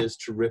hard it is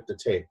to rip the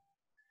tape.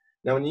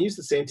 Now, when you use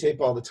the same tape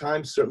all the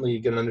time, certainly you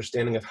get an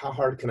understanding of how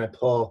hard can I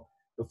pull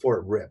before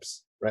it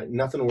rips, right?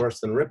 Nothing worse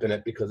than ripping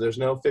it because there's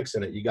no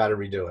fixing it. You got to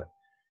redo it.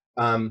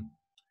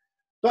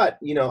 But,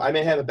 you know, I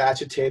may have a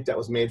batch of tape that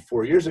was made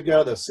 4 years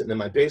ago that's sitting in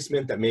my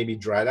basement that maybe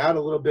dried out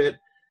a little bit.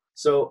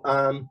 So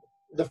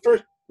the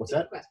first, what's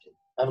that? Question.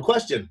 I have a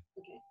question.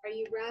 Okay. Are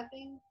you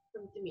wrapping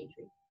from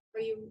Dimitri?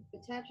 Are you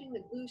attaching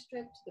the glue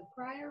strip to the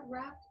prior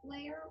wrapped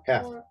layer?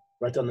 Half,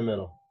 right down the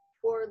middle.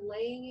 Or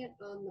laying it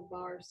on the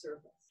bar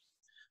surface?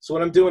 So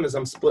what I'm doing is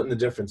I'm splitting the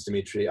difference,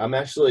 Dimitri. I'm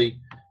actually,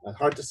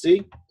 hard to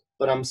see,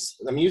 but I'm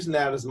using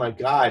that as my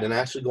guide and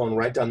actually going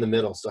right down the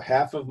middle. So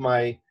half of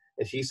my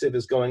adhesive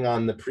is going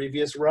on the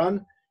previous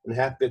run and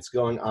half bit's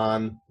going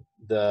on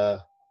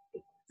the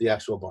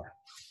actual bar.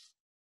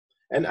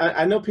 And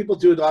I know people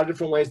do it a lot of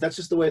different ways. That's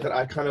just the way that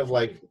I kind of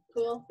like.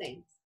 Cool,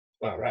 thanks.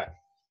 All right.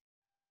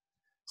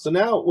 So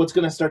now what's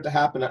going to start to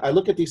happen, I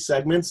look at these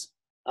segments.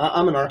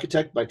 I'm an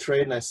architect by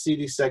trade, and I see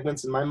these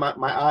segments, and my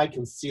eye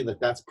can see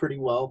that that's pretty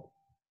well,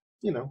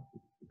 you know,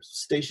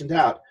 stationed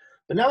out.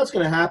 But now what's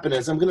going to happen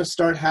is I'm going to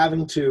start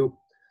having to,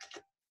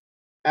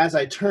 as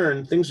I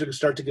turn, things are going to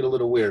start to get a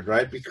little weird,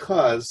 right?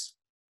 Because,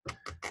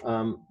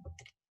 and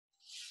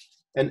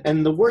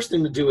the worst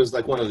thing to do is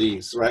like one of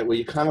these, right? Where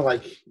you kind of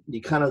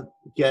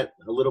get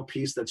a little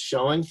piece that's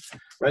showing,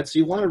 right? So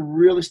you want to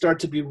really start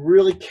to be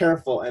really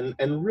careful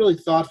and really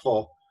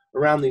thoughtful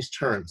around these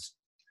turns.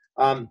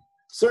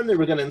 Certainly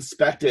we're going to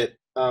inspect it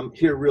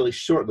here really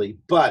shortly,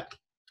 but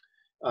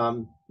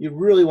you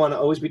really want to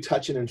always be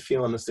touching and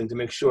feeling this thing to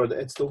make sure that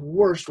it's the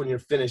worst when you're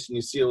finished and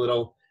you see a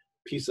little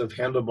piece of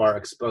handlebar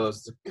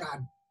exposed. God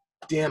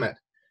damn it.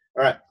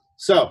 All right,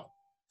 so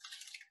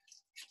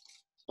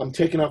I'm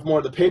taking off more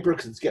of the paper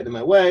because it's getting in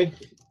my way.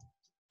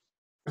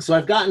 So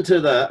I've gotten to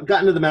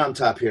the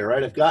mountaintop here,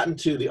 right? I've gotten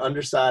to the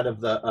underside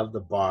of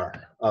the bar,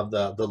 of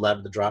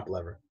the drop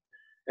lever.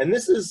 And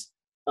this is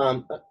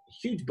a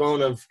huge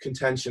bone of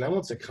contention. I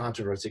won't say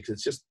controversy because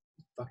it's just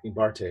fucking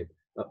bar tape.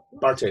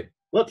 Bar tape.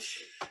 Whoops.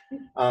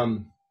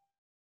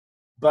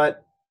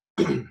 But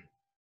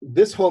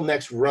this whole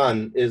next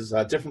run is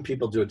different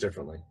people do it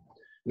differently.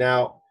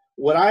 Now,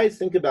 what I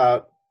think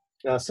about,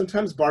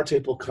 sometimes bar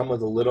tape will come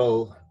with a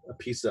little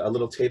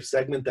tape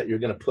segment that you're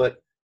going to put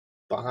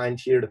behind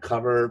here to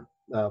cover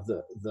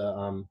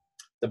the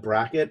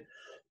bracket.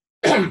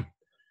 But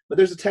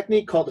there's a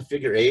technique called the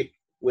figure eight,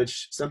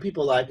 which some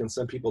people like and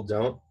some people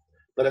don't.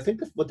 But I think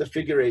what the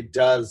figure eight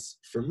does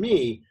for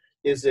me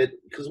is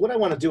because what I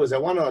want to do is I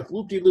want to like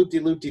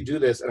loop-de-loop-de-loop-de do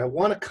this, and I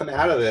want to come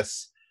out of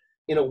this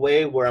in a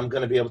way where I'm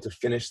going to be able to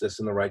finish this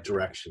in the right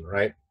direction,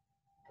 right?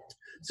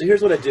 So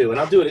here's what I do, and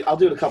I'll do it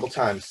a couple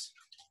times.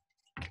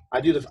 I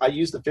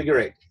use the figure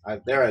eight.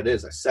 There it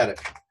is. I set it.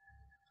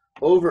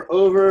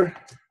 Over.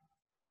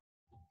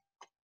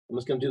 I'm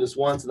just going to do this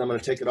once, and I'm going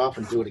to take it off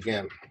and do it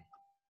again.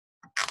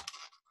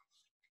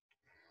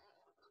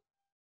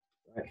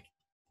 All right.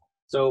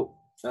 So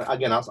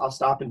again, I'll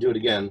stop and do it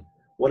again.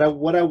 What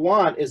I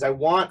want is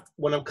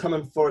when I'm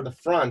coming for the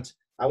front,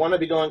 I want to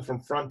be going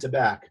from front to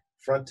back,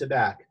 front to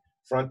back,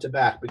 front to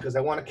back, because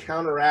I want to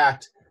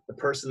counteract the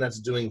person that's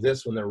doing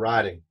this when they're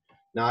riding.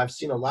 Now, I've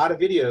seen a lot of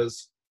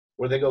videos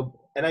where they go,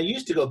 and I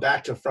used to go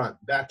back to front,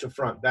 back to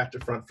front, back to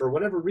front for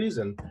whatever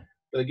reason.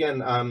 But again,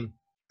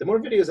 the more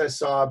videos I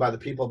saw by the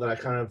people that I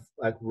kind of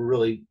like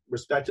really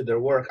respected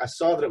their work, I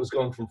saw that it was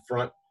going from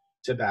front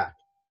to back.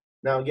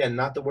 Now, again,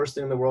 not the worst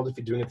thing in the world if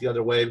you're doing it the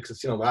other way, because I've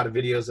seen a lot of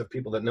videos of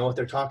people that know what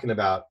they're talking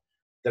about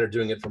that are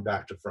doing it from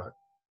back to front.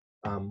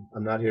 I'm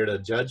not here to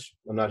judge.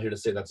 I'm not here to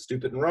say that's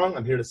stupid and wrong.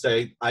 I'm here to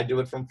say I do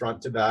it from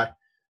front to back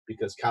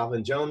because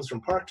Calvin Jones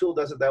from Park Tool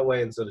does it that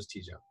way, and so does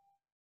T-Jump.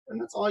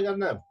 And that's all I got to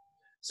know.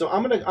 So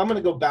I'm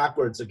gonna go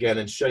backwards again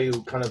and show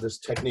you kind of this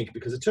technique,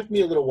 because it took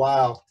me a little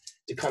while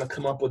to kind of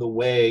come up with a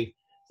way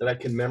that I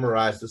can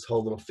memorize this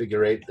whole little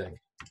figure eight thing.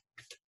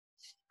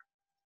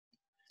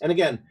 And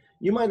again,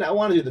 you might not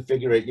want to do the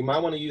figure eight. You might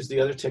want to use the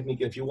other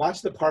technique. If you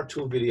watch the Park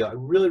Tool video, I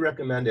really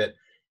recommend it,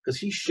 because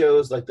he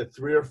shows like the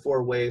 3 or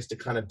 4 ways to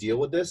kind of deal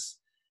with this.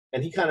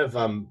 And he kind of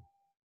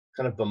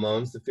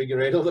bemoans the figure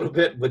eight a little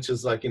bit, which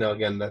is like, you know,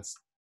 again, that's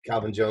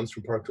Calvin Jones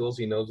from Park Tools.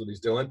 He knows what he's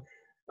doing.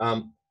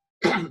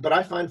 But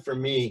I find for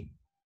me,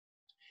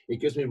 it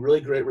gives me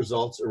really great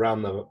results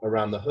around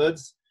the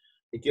hoods.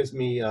 It gives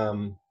me a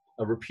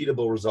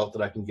repeatable result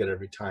that I can get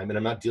every time. And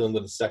I'm not dealing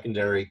with a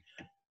secondary,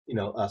 you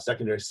know, a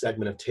secondary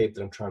segment of tape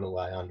that I'm trying to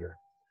lie under.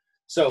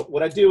 So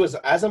what I do is,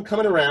 as I'm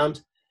coming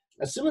around,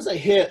 as soon as I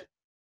hit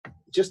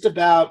just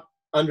about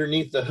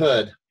underneath the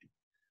hood,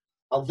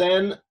 I'll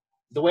then,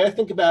 the way I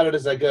think about it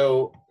is I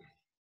go,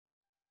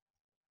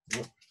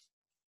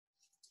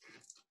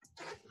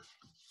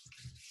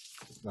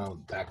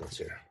 backwards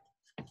here.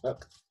 Oh,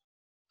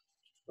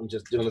 I'm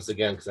just doing this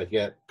again because I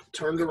get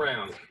turned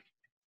around.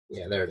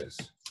 Yeah, there it is.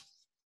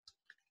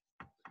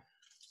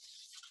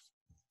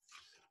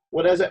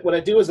 What I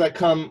do is I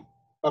come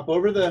up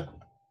over the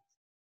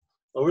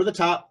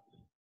top,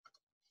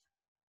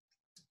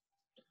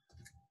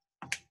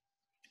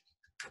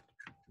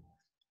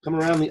 come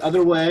around the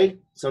other way.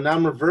 So now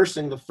I'm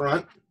reversing the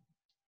front.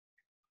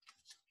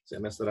 See, I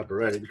messed that up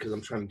already because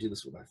I'm trying to do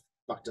this with my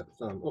fucked up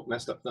thumb. Oh,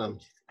 messed up thumb.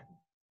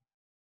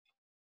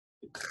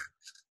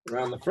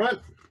 Around the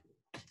front.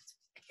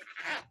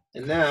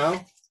 And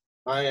now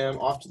I am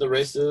off to the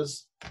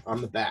races on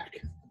the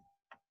back,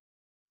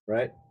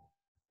 right?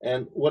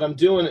 And what I'm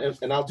doing,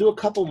 and I'll do a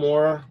couple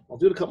more, I'll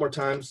do it a couple more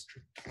times,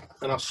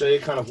 and I'll show you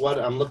kind of what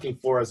I'm looking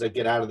for as I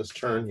get out of this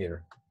turn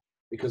here.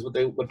 Because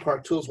what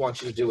Park Tools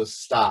want you to do is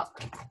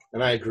stop,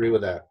 and I agree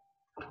with that.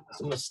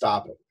 So I'm gonna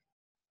stop it.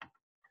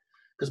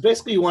 Because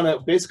basically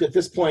at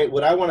this point,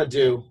 what I wanna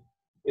do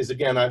is,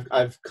 again,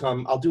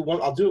 I'll do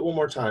it one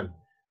more time.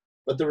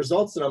 But the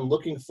results that I'm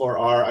looking for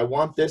are, I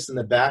want this in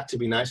the back to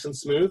be nice and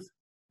smooth.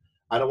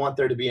 I don't want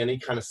there to be any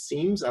kind of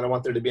seams. I don't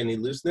want there to be any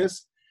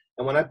looseness.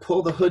 And when I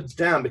pull the hoods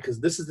down,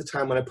 because this is the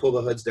time when I pull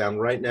the hoods down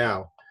right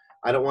now,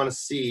 I don't want to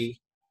see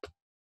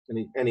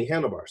any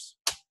handlebars,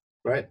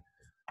 right?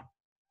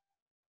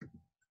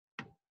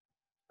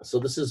 So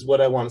this is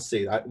what I want to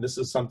see. This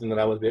is something that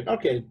I would be,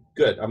 okay,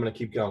 good, I'm going to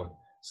keep going.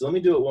 So let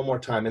me do it one more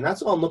time. And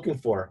that's all I'm looking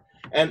for.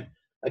 And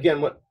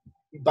again,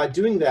 by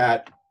doing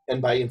that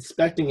and by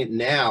inspecting it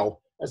now,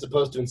 as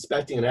opposed to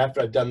inspecting it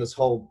after I've done this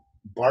whole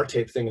bar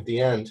tape thing at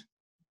the end,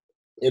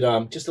 it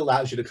just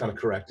allows you to kind of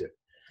correct it.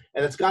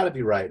 And it's got to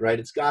be right?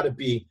 It's got to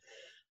be,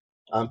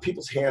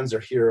 people's hands are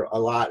here a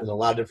lot in a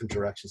lot of different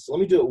directions. So let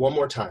me do it one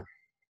more time.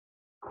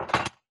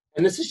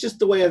 And this is just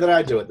the way that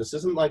I do it. This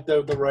isn't like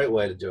the right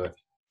way to do it.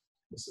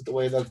 This is the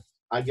way that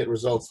I get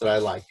results that I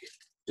like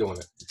doing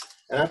it.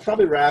 And I've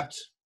probably wrapped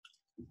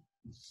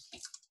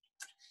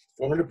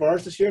 400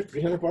 bars this year,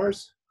 300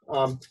 bars.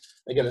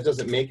 Again, it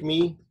doesn't make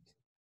me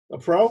a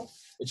pro.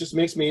 It just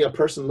makes me a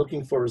person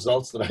looking for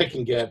results that I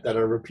can get that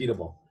are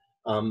repeatable.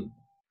 All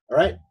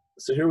right,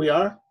 so here we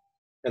are.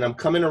 And I'm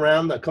coming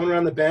around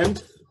the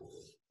bend.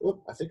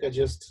 Oop, I think I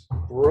just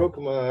broke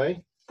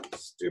my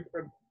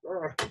stupid,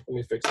 let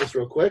me fix this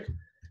real quick.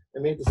 I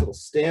made this little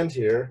stand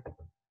here,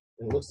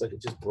 and it looks like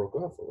it just broke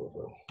off a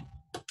little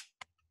bit.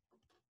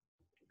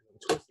 I'm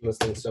twisting this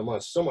thing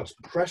so much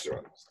pressure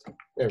on this.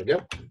 There we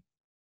go.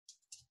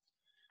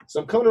 So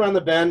I'm coming around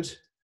the bend.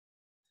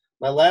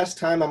 My last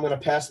time I'm gonna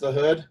pass the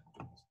hood.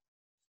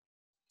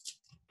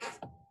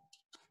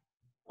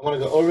 I'm gonna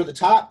go over the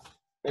top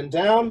and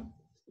down.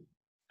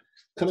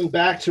 Coming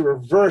back to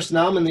reverse,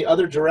 now I'm in the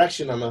other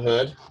direction on the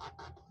hood.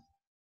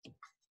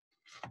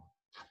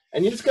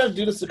 And you just got to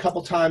do this a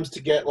couple times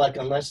to get like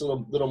a nice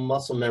little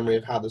muscle memory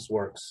of how this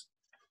works.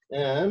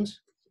 And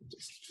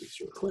just do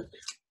this real quick.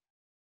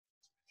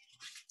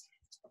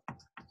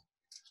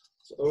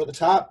 So over the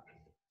top,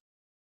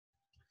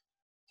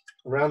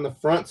 around the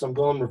front. So I'm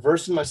going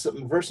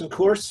reversing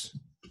course.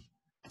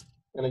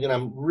 And again,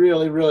 I'm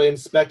really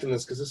inspecting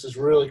this because this is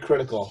really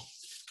critical.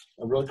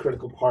 A really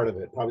critical part of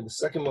it, probably the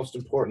second most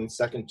important,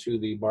 second to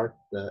the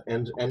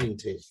ending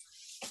tape.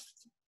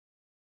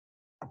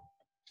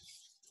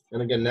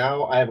 And again,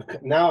 now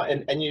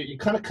you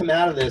kind of come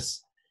out of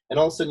this, and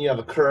all of a sudden you have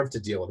a curve to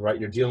deal with, right?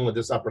 You're dealing with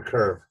this upper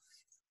curve.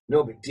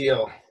 No big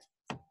deal.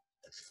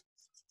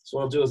 So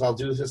what I'll do is I'll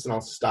do this and I'll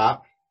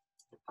stop.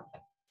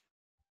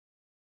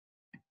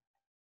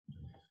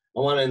 I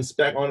want to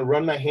inspect. I want to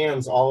run my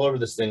hands all over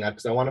this thing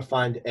because I want to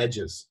find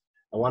edges.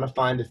 I want to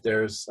find if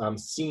there's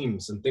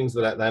seams and things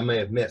that I may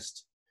have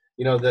missed.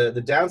 You know,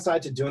 the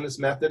downside to doing this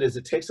method is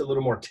it takes a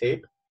little more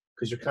tape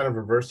because you're kind of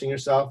reversing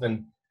yourself.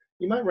 And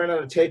you might run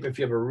out of tape if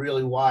you have a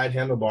really wide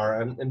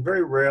handlebar, and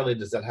very rarely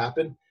does that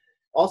happen.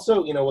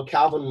 Also, you know, what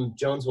Calvin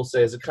Jones will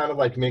say is it kind of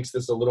like makes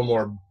this a little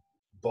more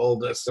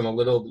bulbous and a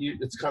little,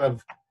 it's kind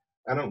of,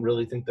 I don't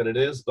really think that it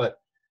is, but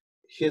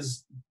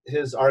his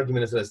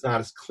argument is that it's not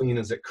as clean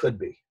as it could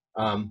be.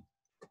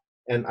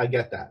 And I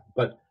get that.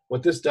 But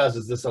what this does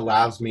is this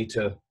allows me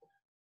to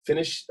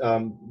finish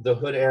the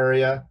hood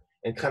area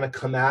and kind of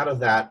come out of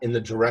that in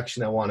the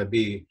direction I want to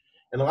be.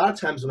 And a lot of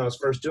times when I was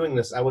first doing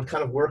this, I would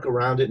kind of work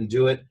around it and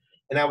do it,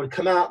 and I would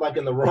come out like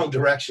in the wrong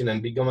direction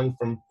and be going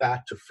from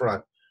back to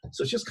front.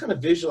 So it's just kind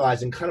of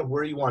visualizing kind of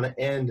where you want to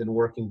end and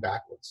working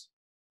backwards.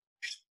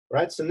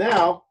 Right, so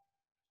now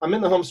I'm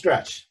in the home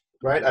stretch,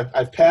 right?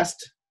 I've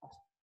passed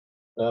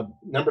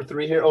number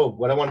 3 here. Oh,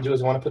 what I want to do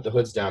is I want to put the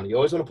hoods down. You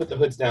always want to put the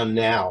hoods down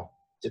now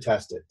to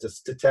test it,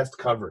 to test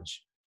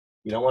coverage.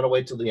 You don't want to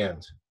wait till the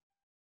end.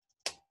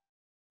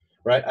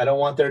 Right, I don't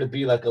want there to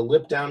be like a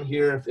lip down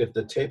here if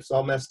the tape's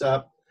all messed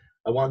up.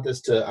 I want this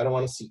to, I don't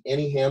want to see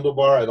any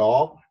handlebar at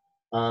all.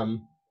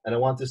 And I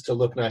want this to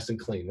look nice and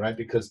clean, right?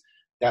 Because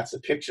that's a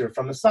picture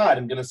from the side.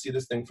 I'm going to see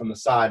this thing from the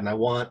side, and I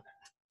want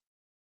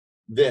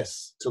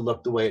this to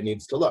look the way it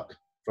needs to look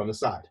from the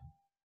side.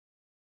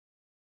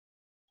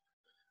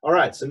 All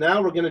right, so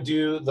now we're going to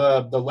do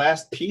the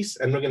last piece,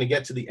 and we're going to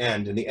get to the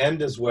end. And the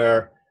end is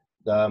where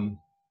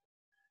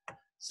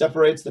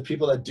separates the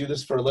people that do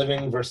this for a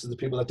living versus the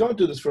people that don't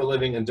do this for a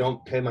living and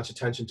don't pay much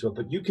attention to it.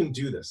 But you can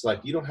do this. Like,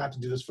 you don't have to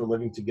do this for a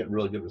living to get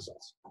really good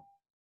results.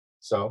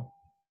 So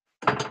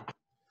I'm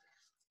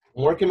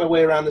working my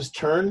way around this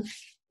turn,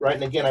 right?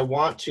 And again, I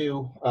want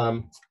to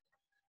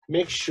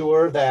make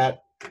sure that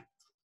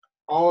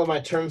all of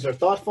my turns are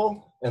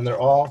thoughtful and they're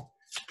all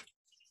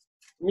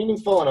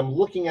meaningful, and I'm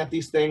looking at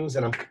these things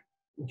and I'm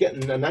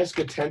getting a nice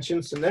good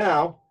tension. So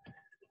now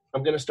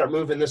I'm going to start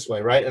moving this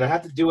way, right? And I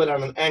have to do it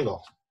on an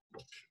angle.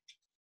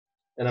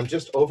 And I'm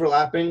just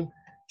overlapping,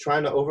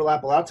 trying to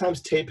overlap. A lot of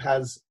times tape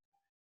there's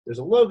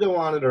a logo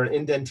on it or an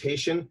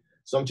indentation.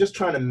 So I'm just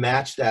trying to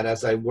match that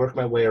as I work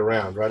my way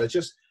around, right? It's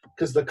just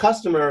because the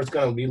customer is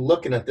going to be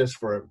looking at this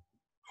for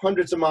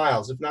hundreds of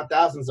miles, if not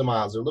thousands of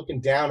miles. They're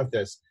looking down at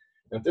this.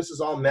 And if this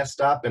is all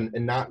messed up and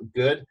not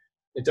good,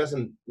 it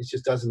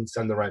just doesn't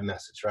send the right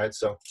message, right?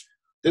 So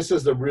this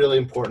is the really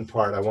important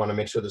part. I want to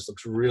make sure this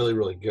looks really,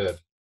 really good.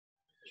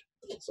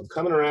 So I'm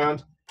coming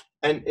around.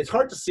 And it's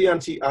hard to see on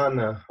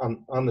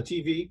the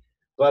TV,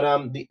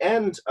 but the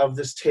end of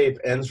this tape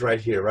ends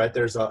right here, right?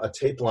 There's a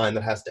tape line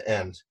that has to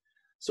end.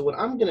 So what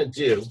I'm going to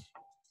do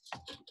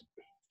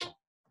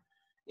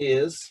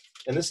is,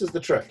 and this is the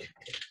trick,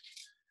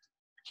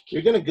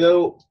 you're going to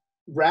go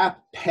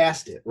wrap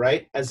past it,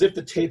 right? As if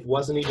the tape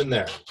wasn't even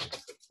there.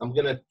 I'm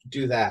going to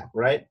do that,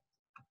 right?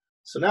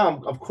 So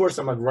now, of course,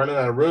 I'm running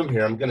out of room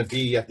here. I'm going to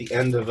be at the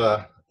end of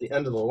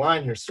the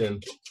line here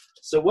soon.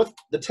 So what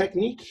the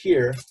technique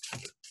here,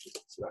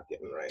 it's not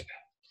getting right,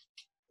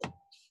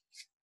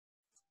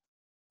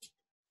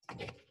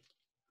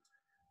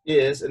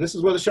 is, and this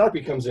is where the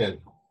Sharpie comes in.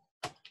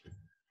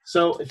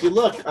 So if you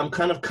look, I'm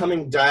kind of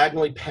coming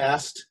diagonally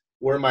past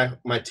where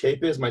my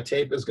tape is. My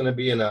tape is going to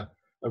be in a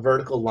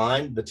vertical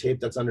line, the tape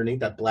that's underneath,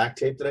 that black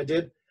tape that I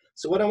did.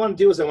 So what I want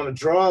to do is I want to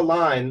draw a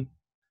line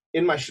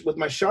with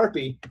my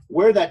Sharpie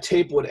where that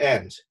tape would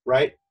end,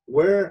 right?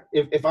 Where,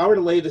 if I were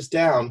to lay this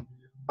down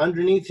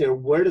underneath here,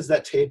 where does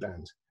that tape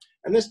end?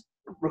 And this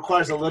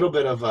requires a little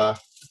bit of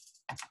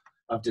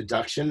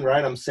deduction,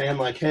 right? I'm saying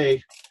like,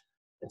 hey,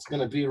 it's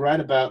going to be right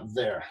about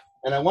there.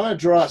 And I want to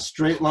draw a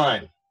straight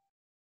line,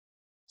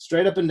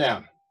 straight up and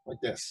down, like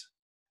this.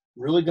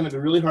 Really going to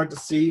be really hard to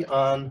see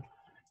on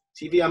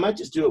TV. I might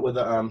just do it with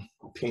a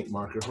paint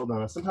marker. Hold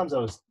on. Sometimes I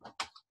was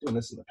doing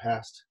this in the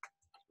past.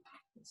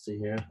 Let's see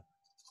here.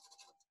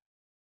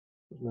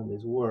 None of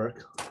these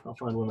work. I'll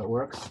find one that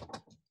works.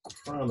 I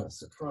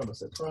promise, I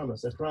promise, I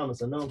promise, I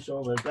promise. I know I'm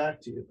showing my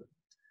back to you, but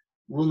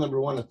rule number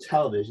 1 of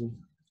television,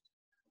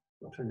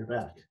 don't turn your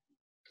back.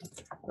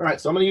 All right,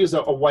 so I'm going to use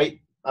a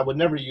white. I would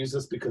never use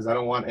this because I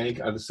don't want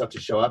any other stuff to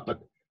show up, but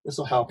this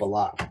will help a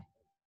lot.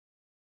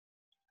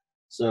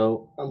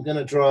 So I'm going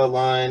to draw a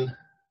line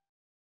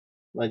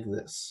like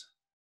this.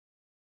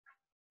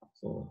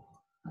 So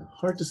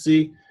hard to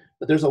see,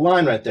 but there's a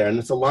line right there, and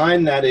it's a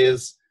line that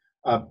is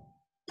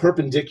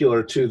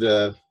perpendicular to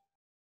the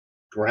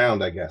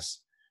ground, I guess.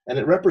 And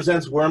it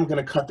represents where I'm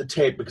going to cut the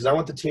tape because I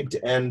want the tape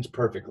to end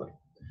perfectly.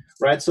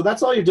 Right? So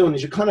that's all you're doing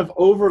is you're kind of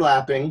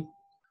overlapping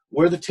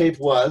where the tape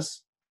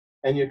was,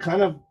 and you're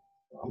kind of,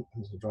 I'm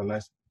going to draw a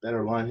nice,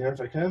 better line here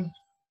if I can.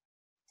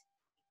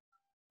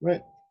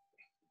 Right?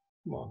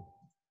 Come on.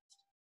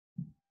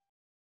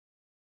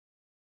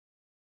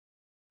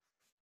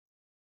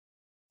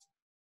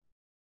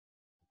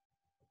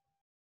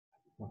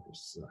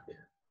 Suck.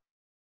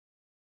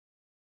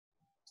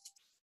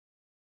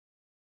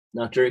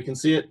 Not sure you can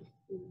see it.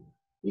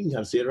 You can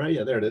kind of see it, right?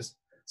 Yeah, there it is.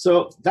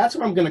 So that's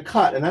where I'm going to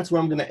cut, and that's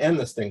where I'm going to end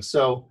this thing.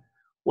 So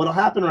what'll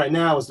happen right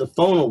now is the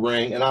phone will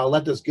ring, and I'll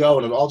let this go,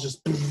 and it all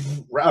just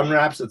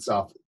unwraps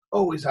itself.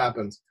 Always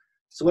happens.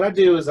 So what I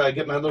do is I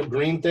get my little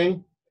green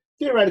thing.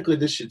 Theoretically,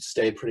 this should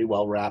stay pretty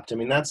well wrapped. I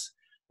mean, that's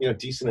you know,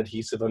 decent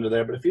adhesive under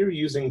there. But if you're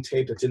using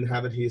tape that didn't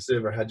have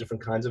adhesive or had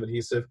different kinds of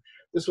adhesive,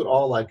 this would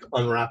all like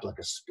unwrap like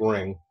a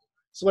spring.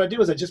 So what I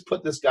do is I just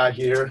put this guy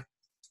here,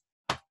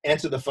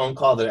 answer the phone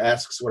call that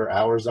asks what our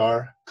hours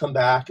are, come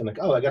back and like,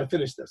 oh, I got to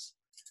finish this.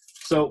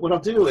 So what I'll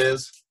do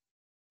is,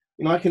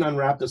 you know, I can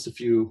unwrap this a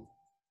few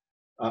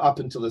up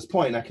until this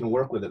point, and I can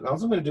work with it. And all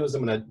I'm going to do is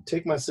I'm going to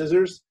take my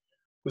scissors,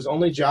 whose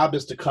only job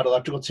is to cut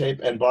electrical tape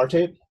and bar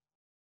tape,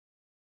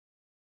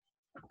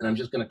 and I'm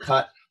just going to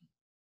cut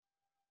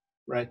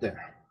right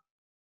there.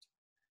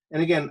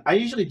 And again, I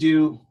usually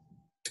do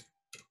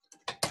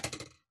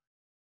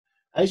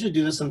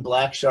this in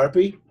black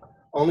Sharpie,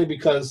 only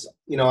because,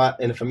 you know,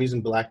 and if I'm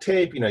using black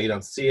tape, you know, you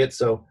don't see it.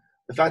 So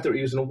the fact that we're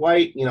using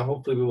white, you know,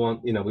 hopefully we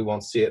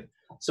won't see it.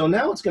 So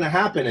now what's going to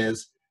happen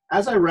is,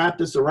 as I wrap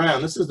this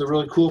around, this is the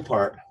really cool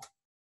part.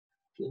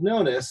 If you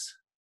notice,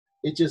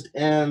 it just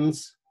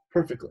ends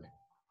perfectly,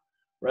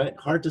 right?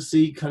 Hard to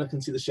see, kind of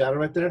can see the shadow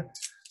right there.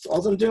 So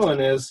all I'm doing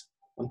is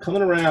I'm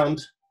coming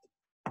around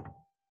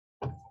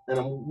and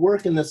I'm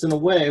working this in a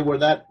way where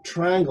that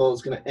triangle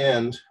is going to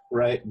end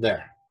right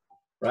there,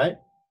 right?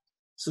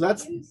 So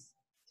that's... Tilt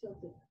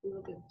it a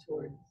little bit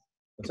towards...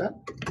 What's that?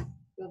 A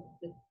little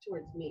bit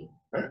towards me.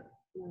 All right.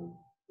 No,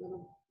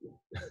 little...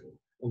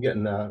 I'm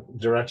getting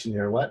direction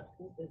here. What?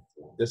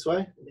 This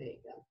way? There you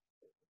go.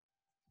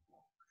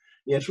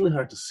 Yeah, it's really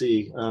hard to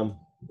see.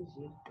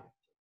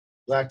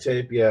 Black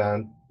tape, yeah.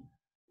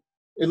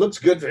 It looks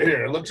good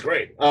here. It looks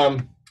great.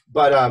 But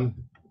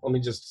let me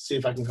just see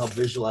if I can help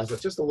visualize it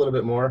just a little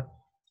bit more.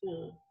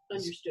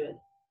 Understood.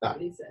 Ah,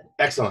 What he said.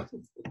 excellent.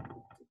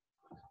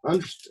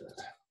 Understood.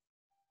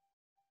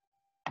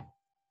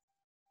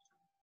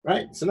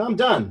 Right, so now I'm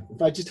done.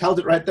 If I just held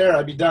it right there,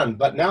 I'd be done.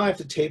 But now I have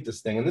to tape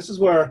this thing. And this is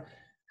where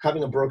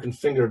having a broken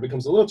finger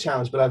becomes a little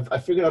challenge, but I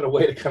figured out a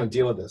way to kind of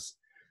deal with this.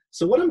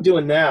 So what I'm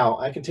doing now,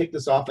 I can take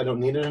this off. I don't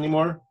need it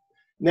anymore.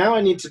 Now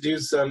I need to do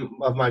some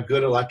of my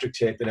good electric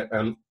tape.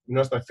 And you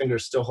notice my finger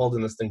is still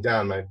holding this thing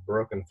down. My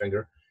broken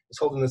finger is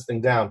holding this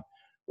thing down.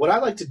 What I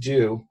like to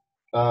do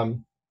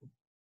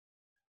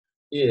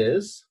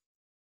is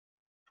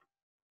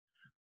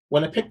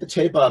when I pick the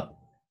tape up,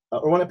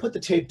 or when I put the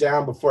tape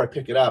down before I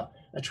pick it up,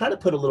 I try to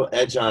put a little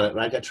edge on it,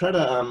 right? I try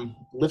to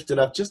lift it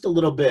up just a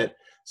little bit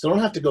so I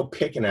don't have to go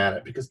picking at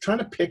it, because trying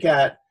to pick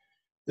at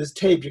this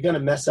tape, you're going to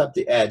mess up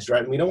the edge,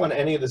 right? And we don't want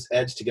any of this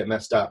edge to get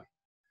messed up.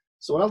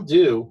 So what I'll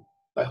do,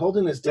 by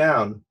holding this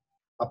down,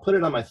 I'll put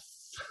it on my,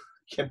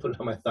 can't put it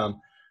on my thumb.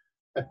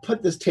 I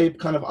put this tape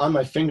kind of on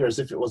my finger as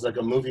if it was like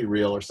a movie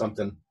reel or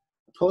something.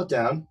 I pull it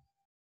down,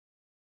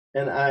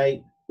 and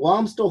while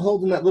I'm still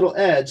holding that little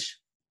edge,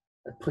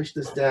 I push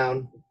this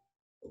down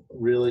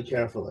really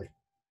carefully.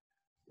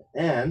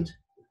 And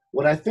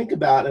what I think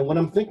about, and what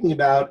I'm thinking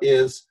about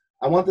is,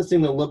 I want this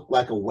thing to look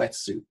like a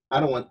wetsuit. I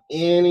don't want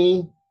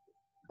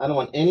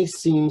any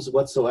seams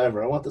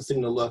whatsoever. I want this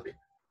thing to look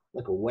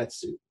like a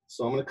wetsuit.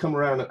 So I'm going to come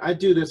around, and I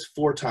do this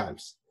 4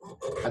 times.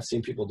 I've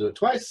seen people do it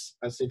twice.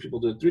 I've seen people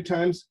do it 3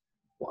 times.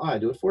 Well, I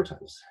do it 4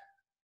 times.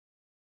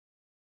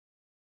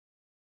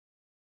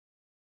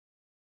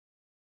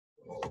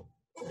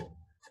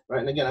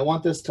 Right, and again, I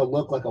want this to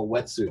look like a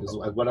wetsuit is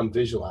what I'm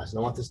visualizing.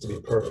 I want this to be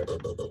perfect.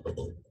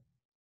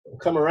 We'll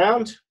come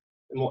around,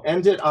 and we'll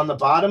end it on the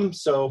bottom.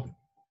 So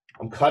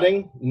I'm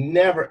cutting,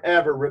 never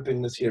ever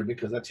ripping this here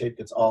because that tape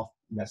gets all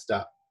messed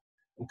up.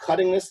 I'm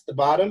cutting this at the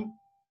bottom.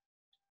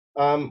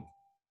 My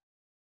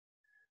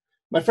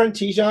friend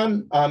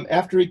Tijan,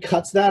 after he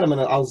cuts that,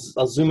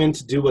 I'll zoom in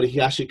to do what he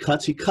actually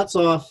cuts. He cuts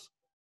off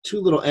 2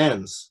 little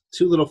ends,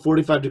 2 little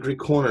 45-degree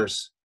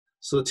corners,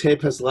 so the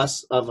tape has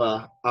less of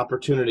a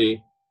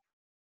opportunity.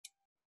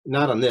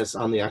 Not on this,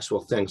 on the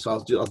actual thing. So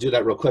I'll do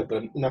that real quick, but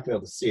I'm not gonna be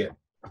able to see it.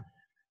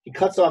 He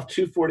cuts off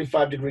 2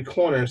 45-degree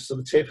corners, so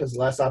the tape has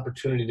less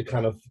opportunity to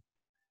kind of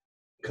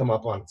come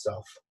up on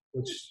itself,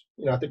 which,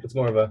 you know, I think it's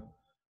more of a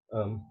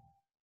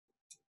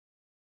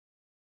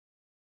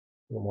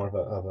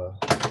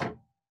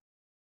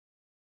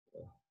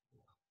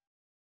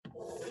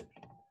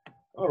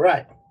all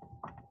right.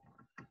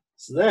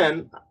 So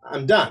then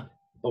I'm done.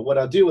 But what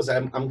I'll do is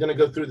I'm going to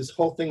go through this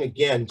whole thing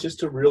again just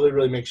to really,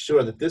 really make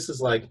sure that this is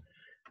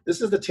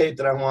the tape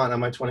that I want on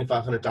my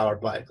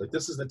 $2,500 bike. Like,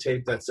 this is the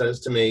tape that says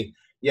to me,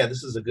 yeah,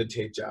 this is a good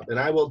tape job. And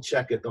I will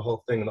check it the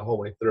whole thing the whole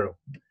way through.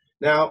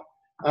 Now,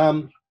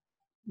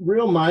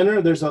 real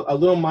minor, there's a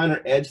little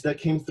minor edge that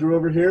came through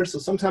over here. So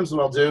sometimes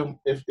what I'll do,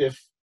 if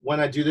when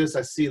I do this,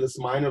 I see this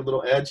minor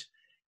little edge,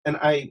 and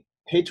I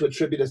hate to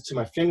attribute this to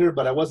my finger,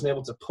 but I wasn't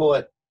able to pull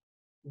it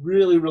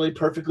really, really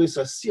perfectly.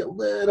 So I see a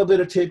little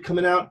bit of tape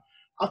coming out.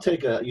 I'll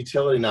take a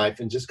utility knife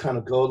and just kind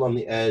of go along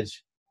the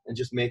edge and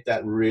just make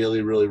that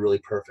really, really, really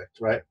perfect,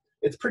 right?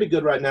 It's pretty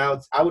good right now.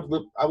 I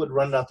would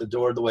run it out the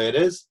door the way it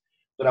is,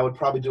 but I would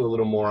probably do a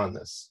little more on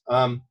this.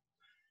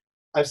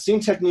 I've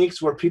seen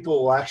techniques where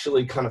people will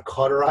actually kind of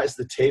cauterize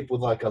the tape with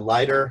like a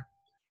lighter,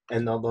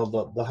 and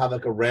they'll have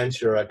like a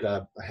wrench or like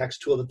a hex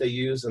tool that they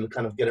use and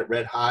kind of get it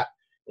red hot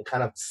and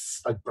kind of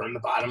like burn the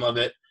bottom of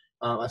it.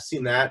 I've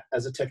seen that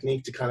as a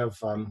technique to kind of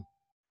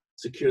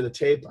secure the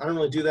tape. I don't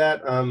really do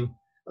that.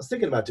 I'll was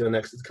thinking about doing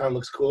that because it kind of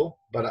looks cool,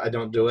 but I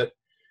don't do it.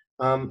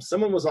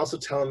 Someone was also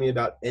telling me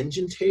about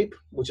engine tape,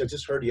 which I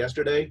just heard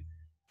yesterday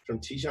from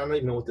Tijan. I don't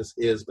even know what this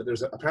is, but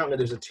apparently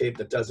there's a tape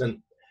that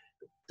doesn't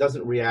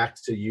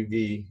react to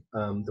UV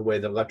the way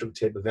the electrical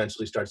tape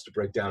eventually starts to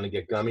break down and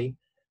get gummy.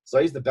 So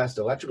I use the best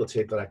electrical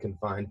tape that I can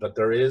find, but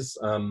there is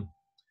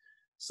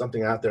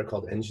something out there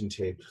called engine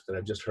tape that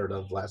I've just heard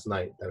of last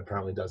night that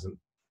apparently doesn't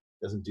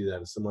do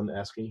that. Is someone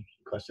asking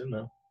a question?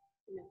 No?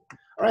 No.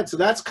 All right, so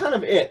that's kind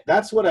of it.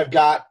 That's what I've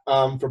got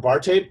for bar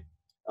tape.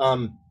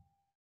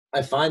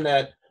 I find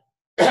that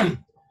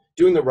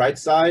doing the right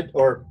side,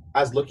 or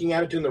as looking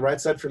at it, doing the right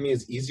side for me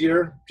is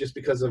easier just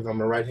because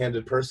I'm a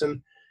right-handed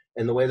person,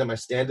 and the way that my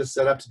stand is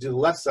set up. To do the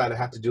left side, I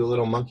have to do a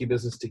little monkey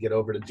business to get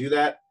over to do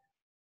that.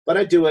 But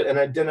I do it,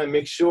 and then I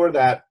make sure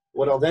that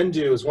what I'll then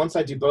do is once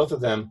I do both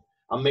of them,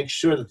 I'll make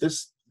sure that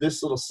this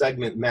little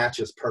segment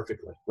matches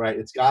perfectly, right?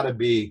 It's got to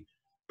be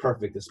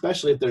perfect,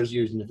 especially if there's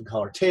using different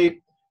color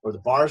tape or the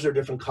bars are a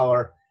different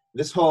color.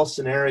 This whole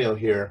scenario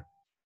here,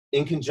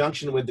 in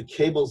conjunction with the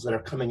cables that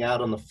are coming out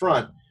on the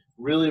front,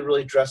 really,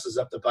 really dresses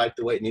up the bike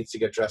the way it needs to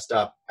get dressed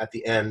up at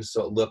the end,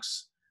 so it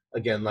looks,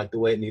 again, like the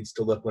way it needs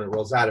to look when it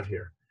rolls out of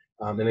here.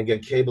 And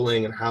again,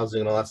 cabling and housing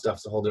and all that stuff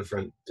is a whole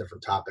different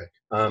topic.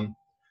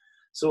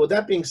 So with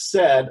that being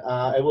said,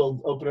 I will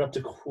open it up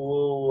to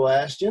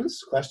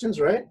questions.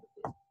 Questions, right?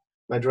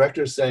 My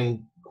director is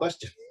saying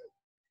question.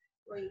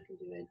 Or you can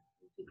do it.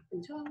 You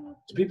can talk.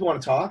 Do people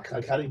want to talk?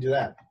 Like, how do you do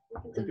that?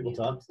 Can people unmute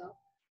talk? themselves.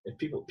 If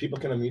people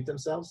can unmute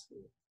themselves?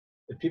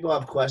 If people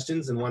have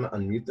questions and want to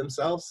unmute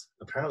themselves,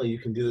 apparently you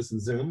can do this in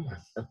Zoom.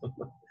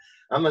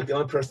 I'm like the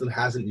only person that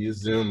hasn't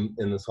used Zoom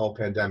in this whole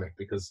pandemic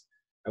because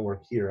I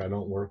work here. I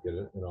don't work at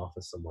an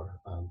office somewhere.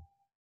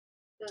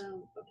 Okay.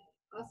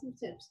 Awesome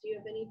tips. Do you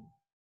have any?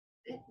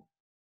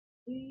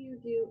 Do you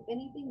do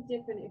anything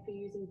different if you're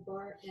using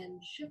bar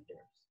and shifters?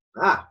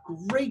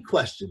 Great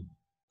question.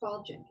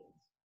 Paul Jenkins.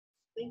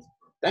 Thanks.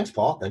 Thanks,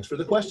 Paul. Thanks for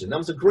the question. That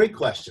was a great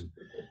question.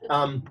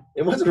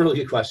 It wasn't a really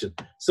good question.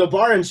 So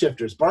bar and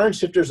shifters. Bar and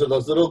shifters are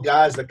those little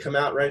guys that come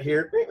out right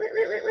here.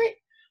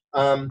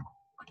 And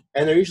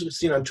they're usually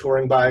seen on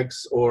touring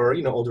bikes or,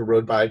 older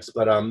road bikes,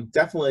 but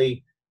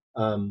definitely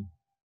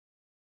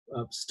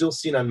still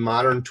seen on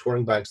modern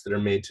touring bikes that are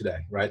made today,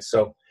 right?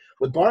 So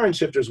with bar and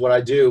shifters, what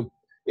I do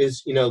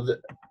is,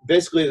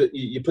 basically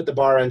you put the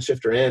bar and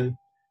shifter in,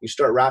 you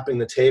start wrapping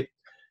the tape.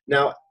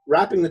 Now,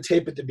 wrapping the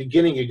tape at the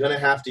beginning, you're going to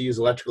have to use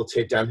electrical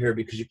tape down here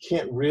because you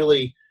can't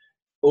really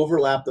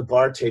overlap the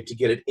bar tape to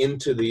get it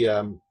into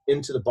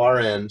the bar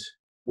end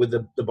with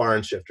the bar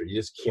and shifter. You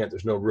just can't.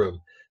 There's no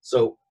room.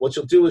 So what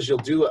you'll do is you'll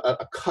do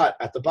a cut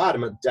at the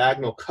bottom, a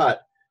diagonal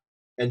cut,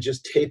 and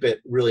just tape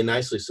it really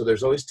nicely. So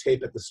there's always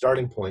tape at the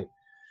starting point.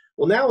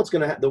 Well, now it's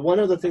going to the one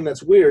other thing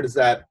that's weird is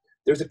that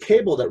there's a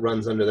cable that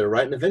runs under there,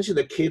 right? And eventually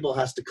the cable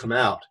has to come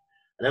out.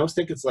 And I always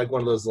think it's like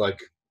one of those like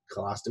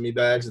colostomy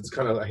bags. It's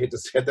kind of, I hate to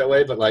say it that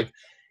way, but like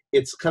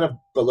it's kind of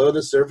below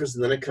the surface,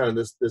 and then it kind of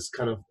this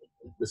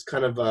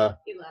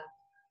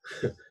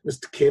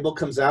cable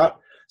comes out.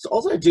 So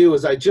all I do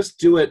is I just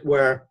do it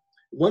where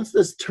once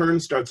this turn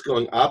starts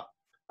going up,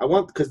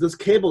 because this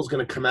cable is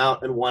going to come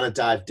out and want to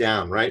dive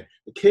down, right?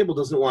 The cable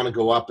doesn't want to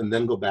go up and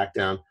then go back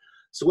down.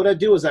 So what I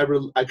do is I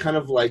kind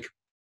of like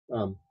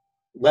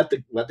let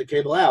the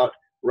cable out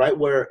right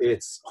where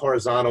it's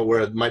horizontal,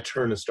 where my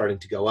turn is starting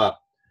to go up.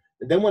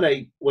 And then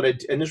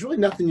and there's really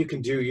nothing you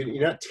can do.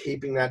 You're not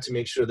taping that to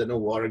make sure that no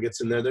water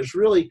gets in there. There's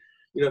really,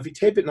 if you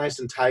tape it nice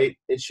and tight,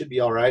 it should be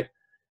all right.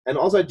 And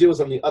all I do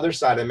is on the other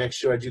side, I make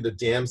sure I do the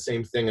damn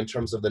same thing in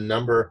terms of the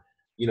number,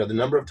 the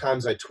number of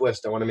times I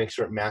twist. I want to make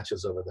sure it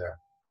matches over there.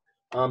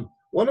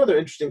 One other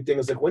interesting thing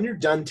is like when you're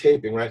done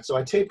taping, right? So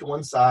I taped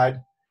one side,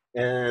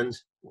 and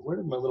where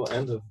did my little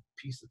end of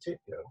piece of tape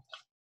go?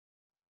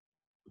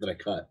 That I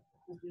cut.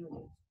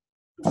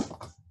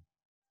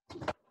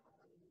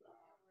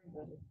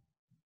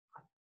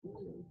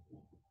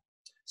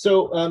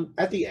 So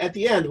at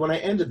the end, when I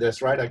ended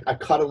this, right, I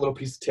cut a little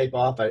piece of tape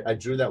off. I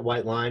drew that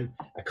white line.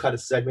 I cut a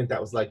segment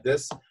that was like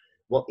this.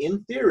 Well,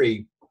 in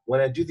theory,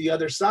 when I do the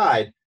other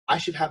side, I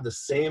should have the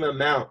same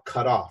amount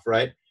cut off,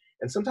 right?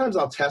 And sometimes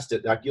I'll test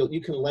it. Like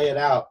you can lay it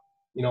out,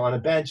 on a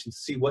bench and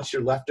see what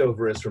your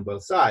leftover is from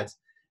both sides,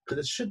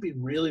 because it should be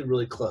really,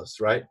 really close,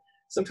 right?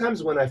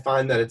 Sometimes when I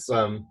find that it's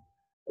a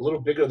little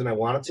bigger than I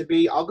want it to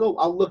be,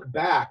 I'll look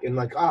back and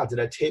like, did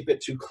I tape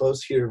it too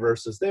close here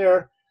versus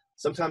there?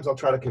 Sometimes I'll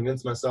try to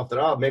convince myself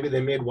that, maybe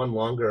they made one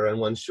longer and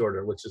one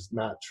shorter, which is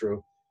not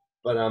true.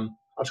 But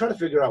I'll try to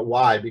figure out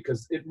why,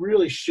 because it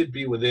really should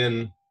be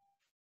within,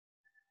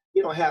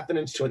 half an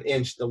inch to an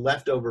inch. The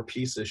leftover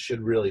pieces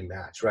should really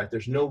match, right?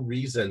 There's no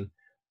reason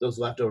those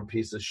leftover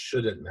pieces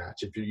shouldn't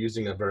match if you're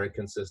using a very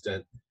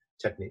consistent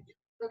technique.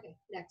 Okay,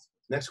 next.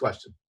 Next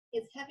question.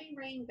 Is heavy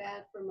rain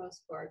bad for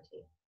most bar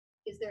tape?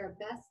 Is there a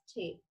best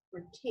tape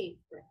for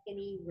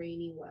any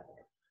rainy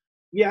weather?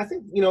 Yeah, I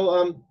think,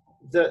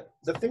 the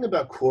thing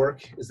about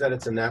cork is that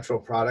it's a natural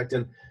product,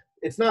 and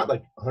it's not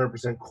like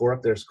 100%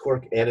 cork. There's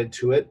cork added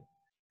to it.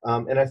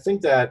 And I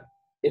think that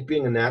it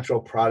being a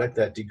natural product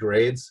that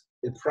degrades,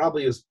 it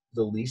probably is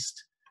the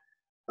least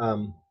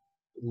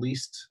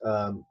least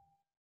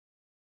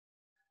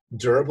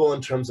durable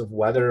in terms of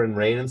weather and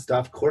rain and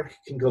stuff. Cork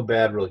can go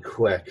bad really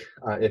quick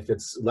if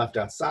it's left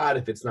outside,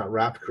 if it's not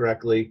wrapped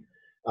correctly.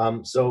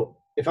 So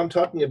if I'm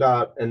talking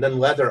about, and then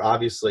leather,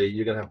 obviously,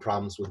 you're going to have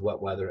problems with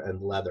wet weather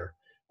and leather.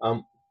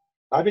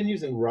 I've been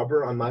using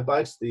rubber on my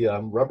bikes, the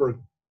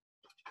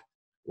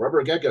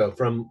rubber gecko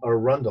from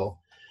Arundel.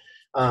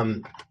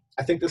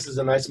 I think this is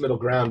a nice middle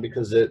ground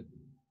because it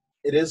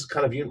is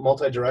kind of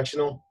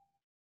multi-directional.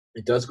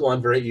 It does go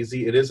on very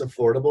easy. It is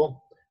affordable.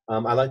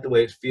 I like the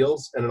way it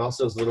feels, and it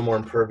also is a little more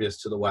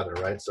impervious to the weather,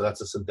 right? So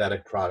that's a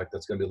synthetic product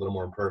that's going to be a little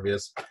more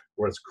impervious,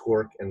 whereas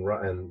cork and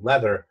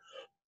leather,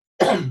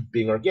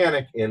 being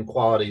organic in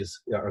qualities,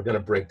 are going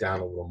to break down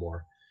a little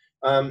more.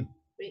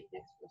 Great,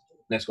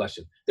 next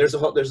question. There's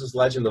this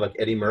legend of like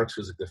Eddie Merckx,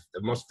 who's like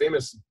the most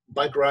famous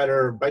bike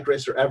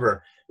racer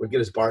ever, would get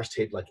his bars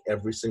taped like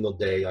every single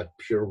day, like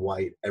pure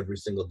white every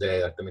single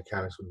day. Like the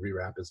mechanics would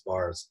rewrap his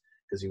bars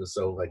because he was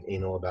so like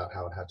anal about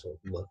how it had to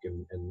look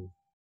and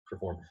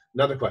perform.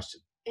 Another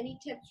question. Any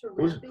tips for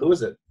wrapping? Who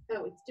is it?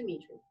 Oh, it's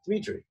Dimitri.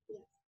 Dimitri.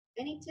 Yes.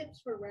 Any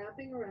tips for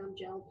wrapping around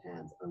gel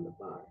pads on the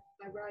bar?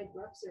 I ride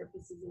rough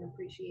surfaces and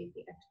appreciate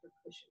the extra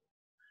cushion.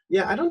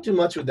 Yeah, I don't do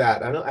much with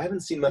that. I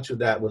haven't seen much of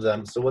that with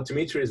them. So what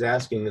Dimitri is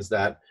asking is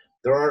that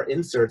there are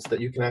inserts that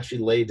you can actually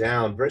lay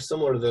down, very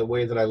similar to the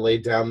way that I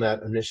laid down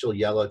that initial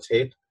yellow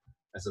tape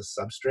as a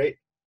substrate.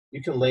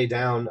 You can lay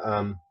down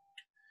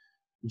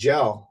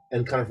gel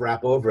and kind of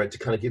wrap over it to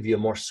kind of give you a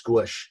more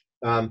squish.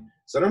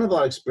 So I don't have a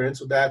lot of experience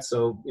with that.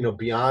 So, you know,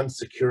 beyond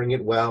securing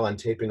it well and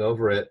taping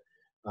over it,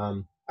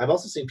 I've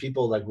also seen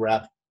people like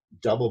wrap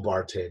double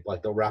bar tape,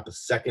 like they'll wrap a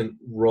second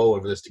roll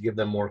over this to give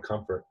them more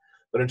comfort.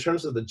 But in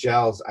terms of the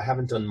gels, I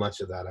haven't done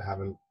much of that.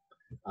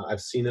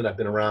 I've seen it, I've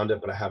been around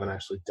it, but I haven't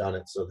actually done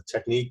it. So the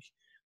technique,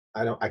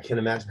 I can't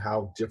imagine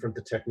how different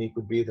the technique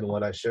would be than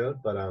what I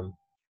showed, but I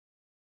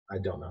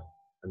don't know.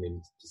 I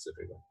mean,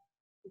 specifically.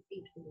 So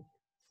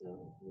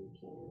we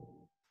can.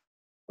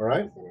 All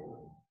right.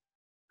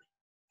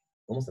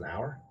 Almost an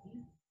hour?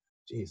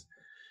 Jeez.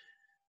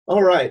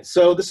 All right.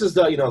 So this is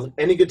the, you know,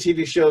 any good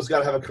TV show's got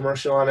to have a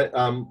commercial on it.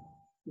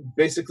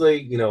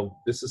 Basically, you know,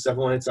 this is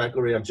 718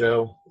 Cyclery. I'm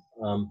Joe.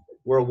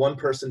 We're a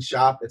one-person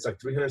shop. It's like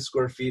 300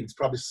 square feet. It's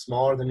probably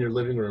smaller than your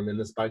living room in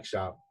this bike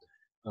shop.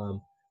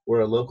 We're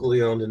a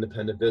locally owned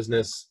independent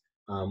business,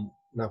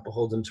 not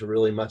beholden to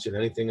really much of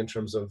anything in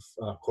terms of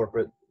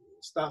corporate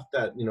stuff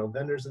that, you know,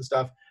 vendors and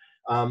stuff.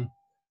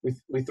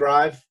 We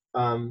thrive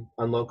on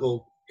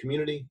local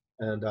community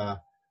and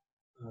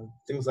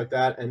things like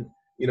that. And,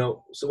 you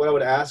know, so what I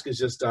would ask is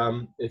just,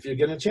 if you're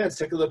getting a chance,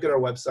 take a look at our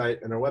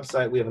website. And our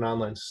website, we have an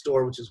online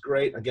store, which is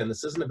great. Again,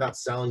 this isn't about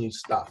selling you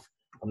stuff.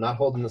 I'm not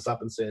holding this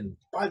up and saying,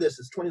 buy this,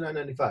 it's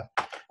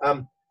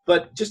 $29.95.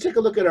 But just take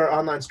a look at our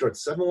online store.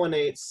 It's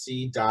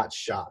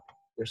 718c.shop.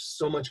 There's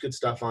so much good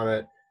stuff on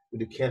it. We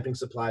do camping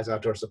supplies,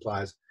 outdoor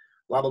supplies,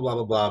 blah, blah, blah,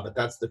 blah, blah. But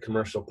that's the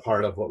commercial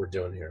part of what we're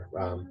doing here.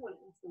 I want to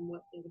ask them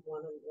what they would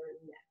want to learn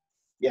next.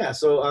 Yeah,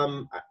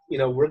 so, you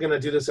know, we're going to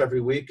do this every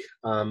week.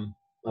 I'm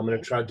going to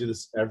try to do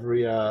this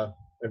every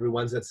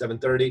Wednesday at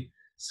 7:30.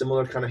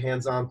 Similar kind of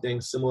hands-on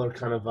things, similar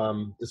kind of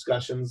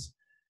discussions.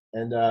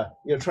 And,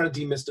 you know, trying to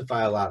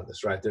demystify a lot of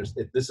this, right?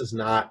 This is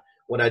not,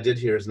 what I did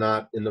here is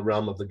not in the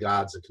realm of the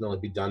gods. It can only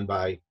be done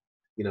by,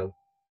 you know,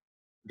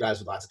 guys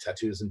with lots of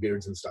tattoos and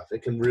beards and stuff.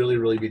 It can really,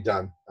 really be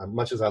done,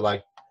 much as I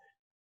like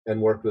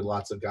and worked with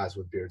lots of guys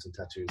with beards and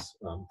tattoos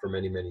for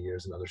many, many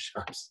years in other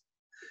shops.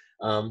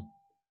 All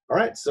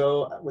right,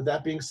 so with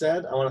that being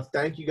said, I want to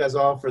thank you guys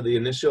all for the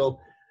initial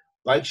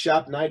Bike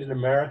Shop Night in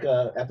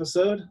America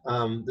episode.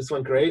 This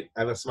went great. I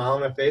have a smile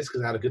on my face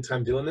because I had a good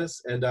time doing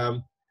this. And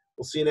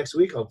we'll see you next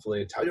week,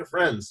 hopefully. Tell your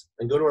friends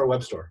and go to our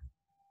web store.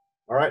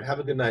 All right, have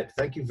a good night.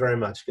 Thank you very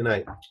much. Good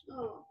night.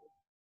 Oh,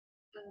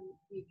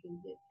 you can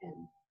hit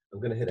end. I'm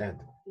going to hit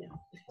end. Yeah.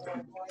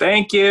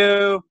 Thank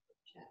you.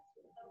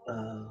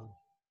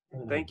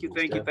 Thank you.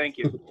 Thank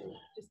you.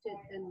 Just hit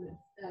end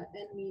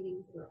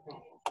meeting for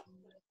all.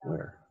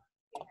 Where?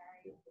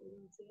 You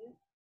can see it.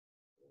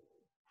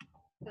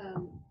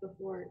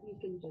 Before you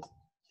can just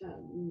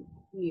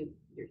mute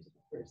yourself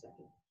for a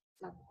second.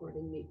 Stop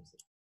recording, mute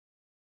yourself.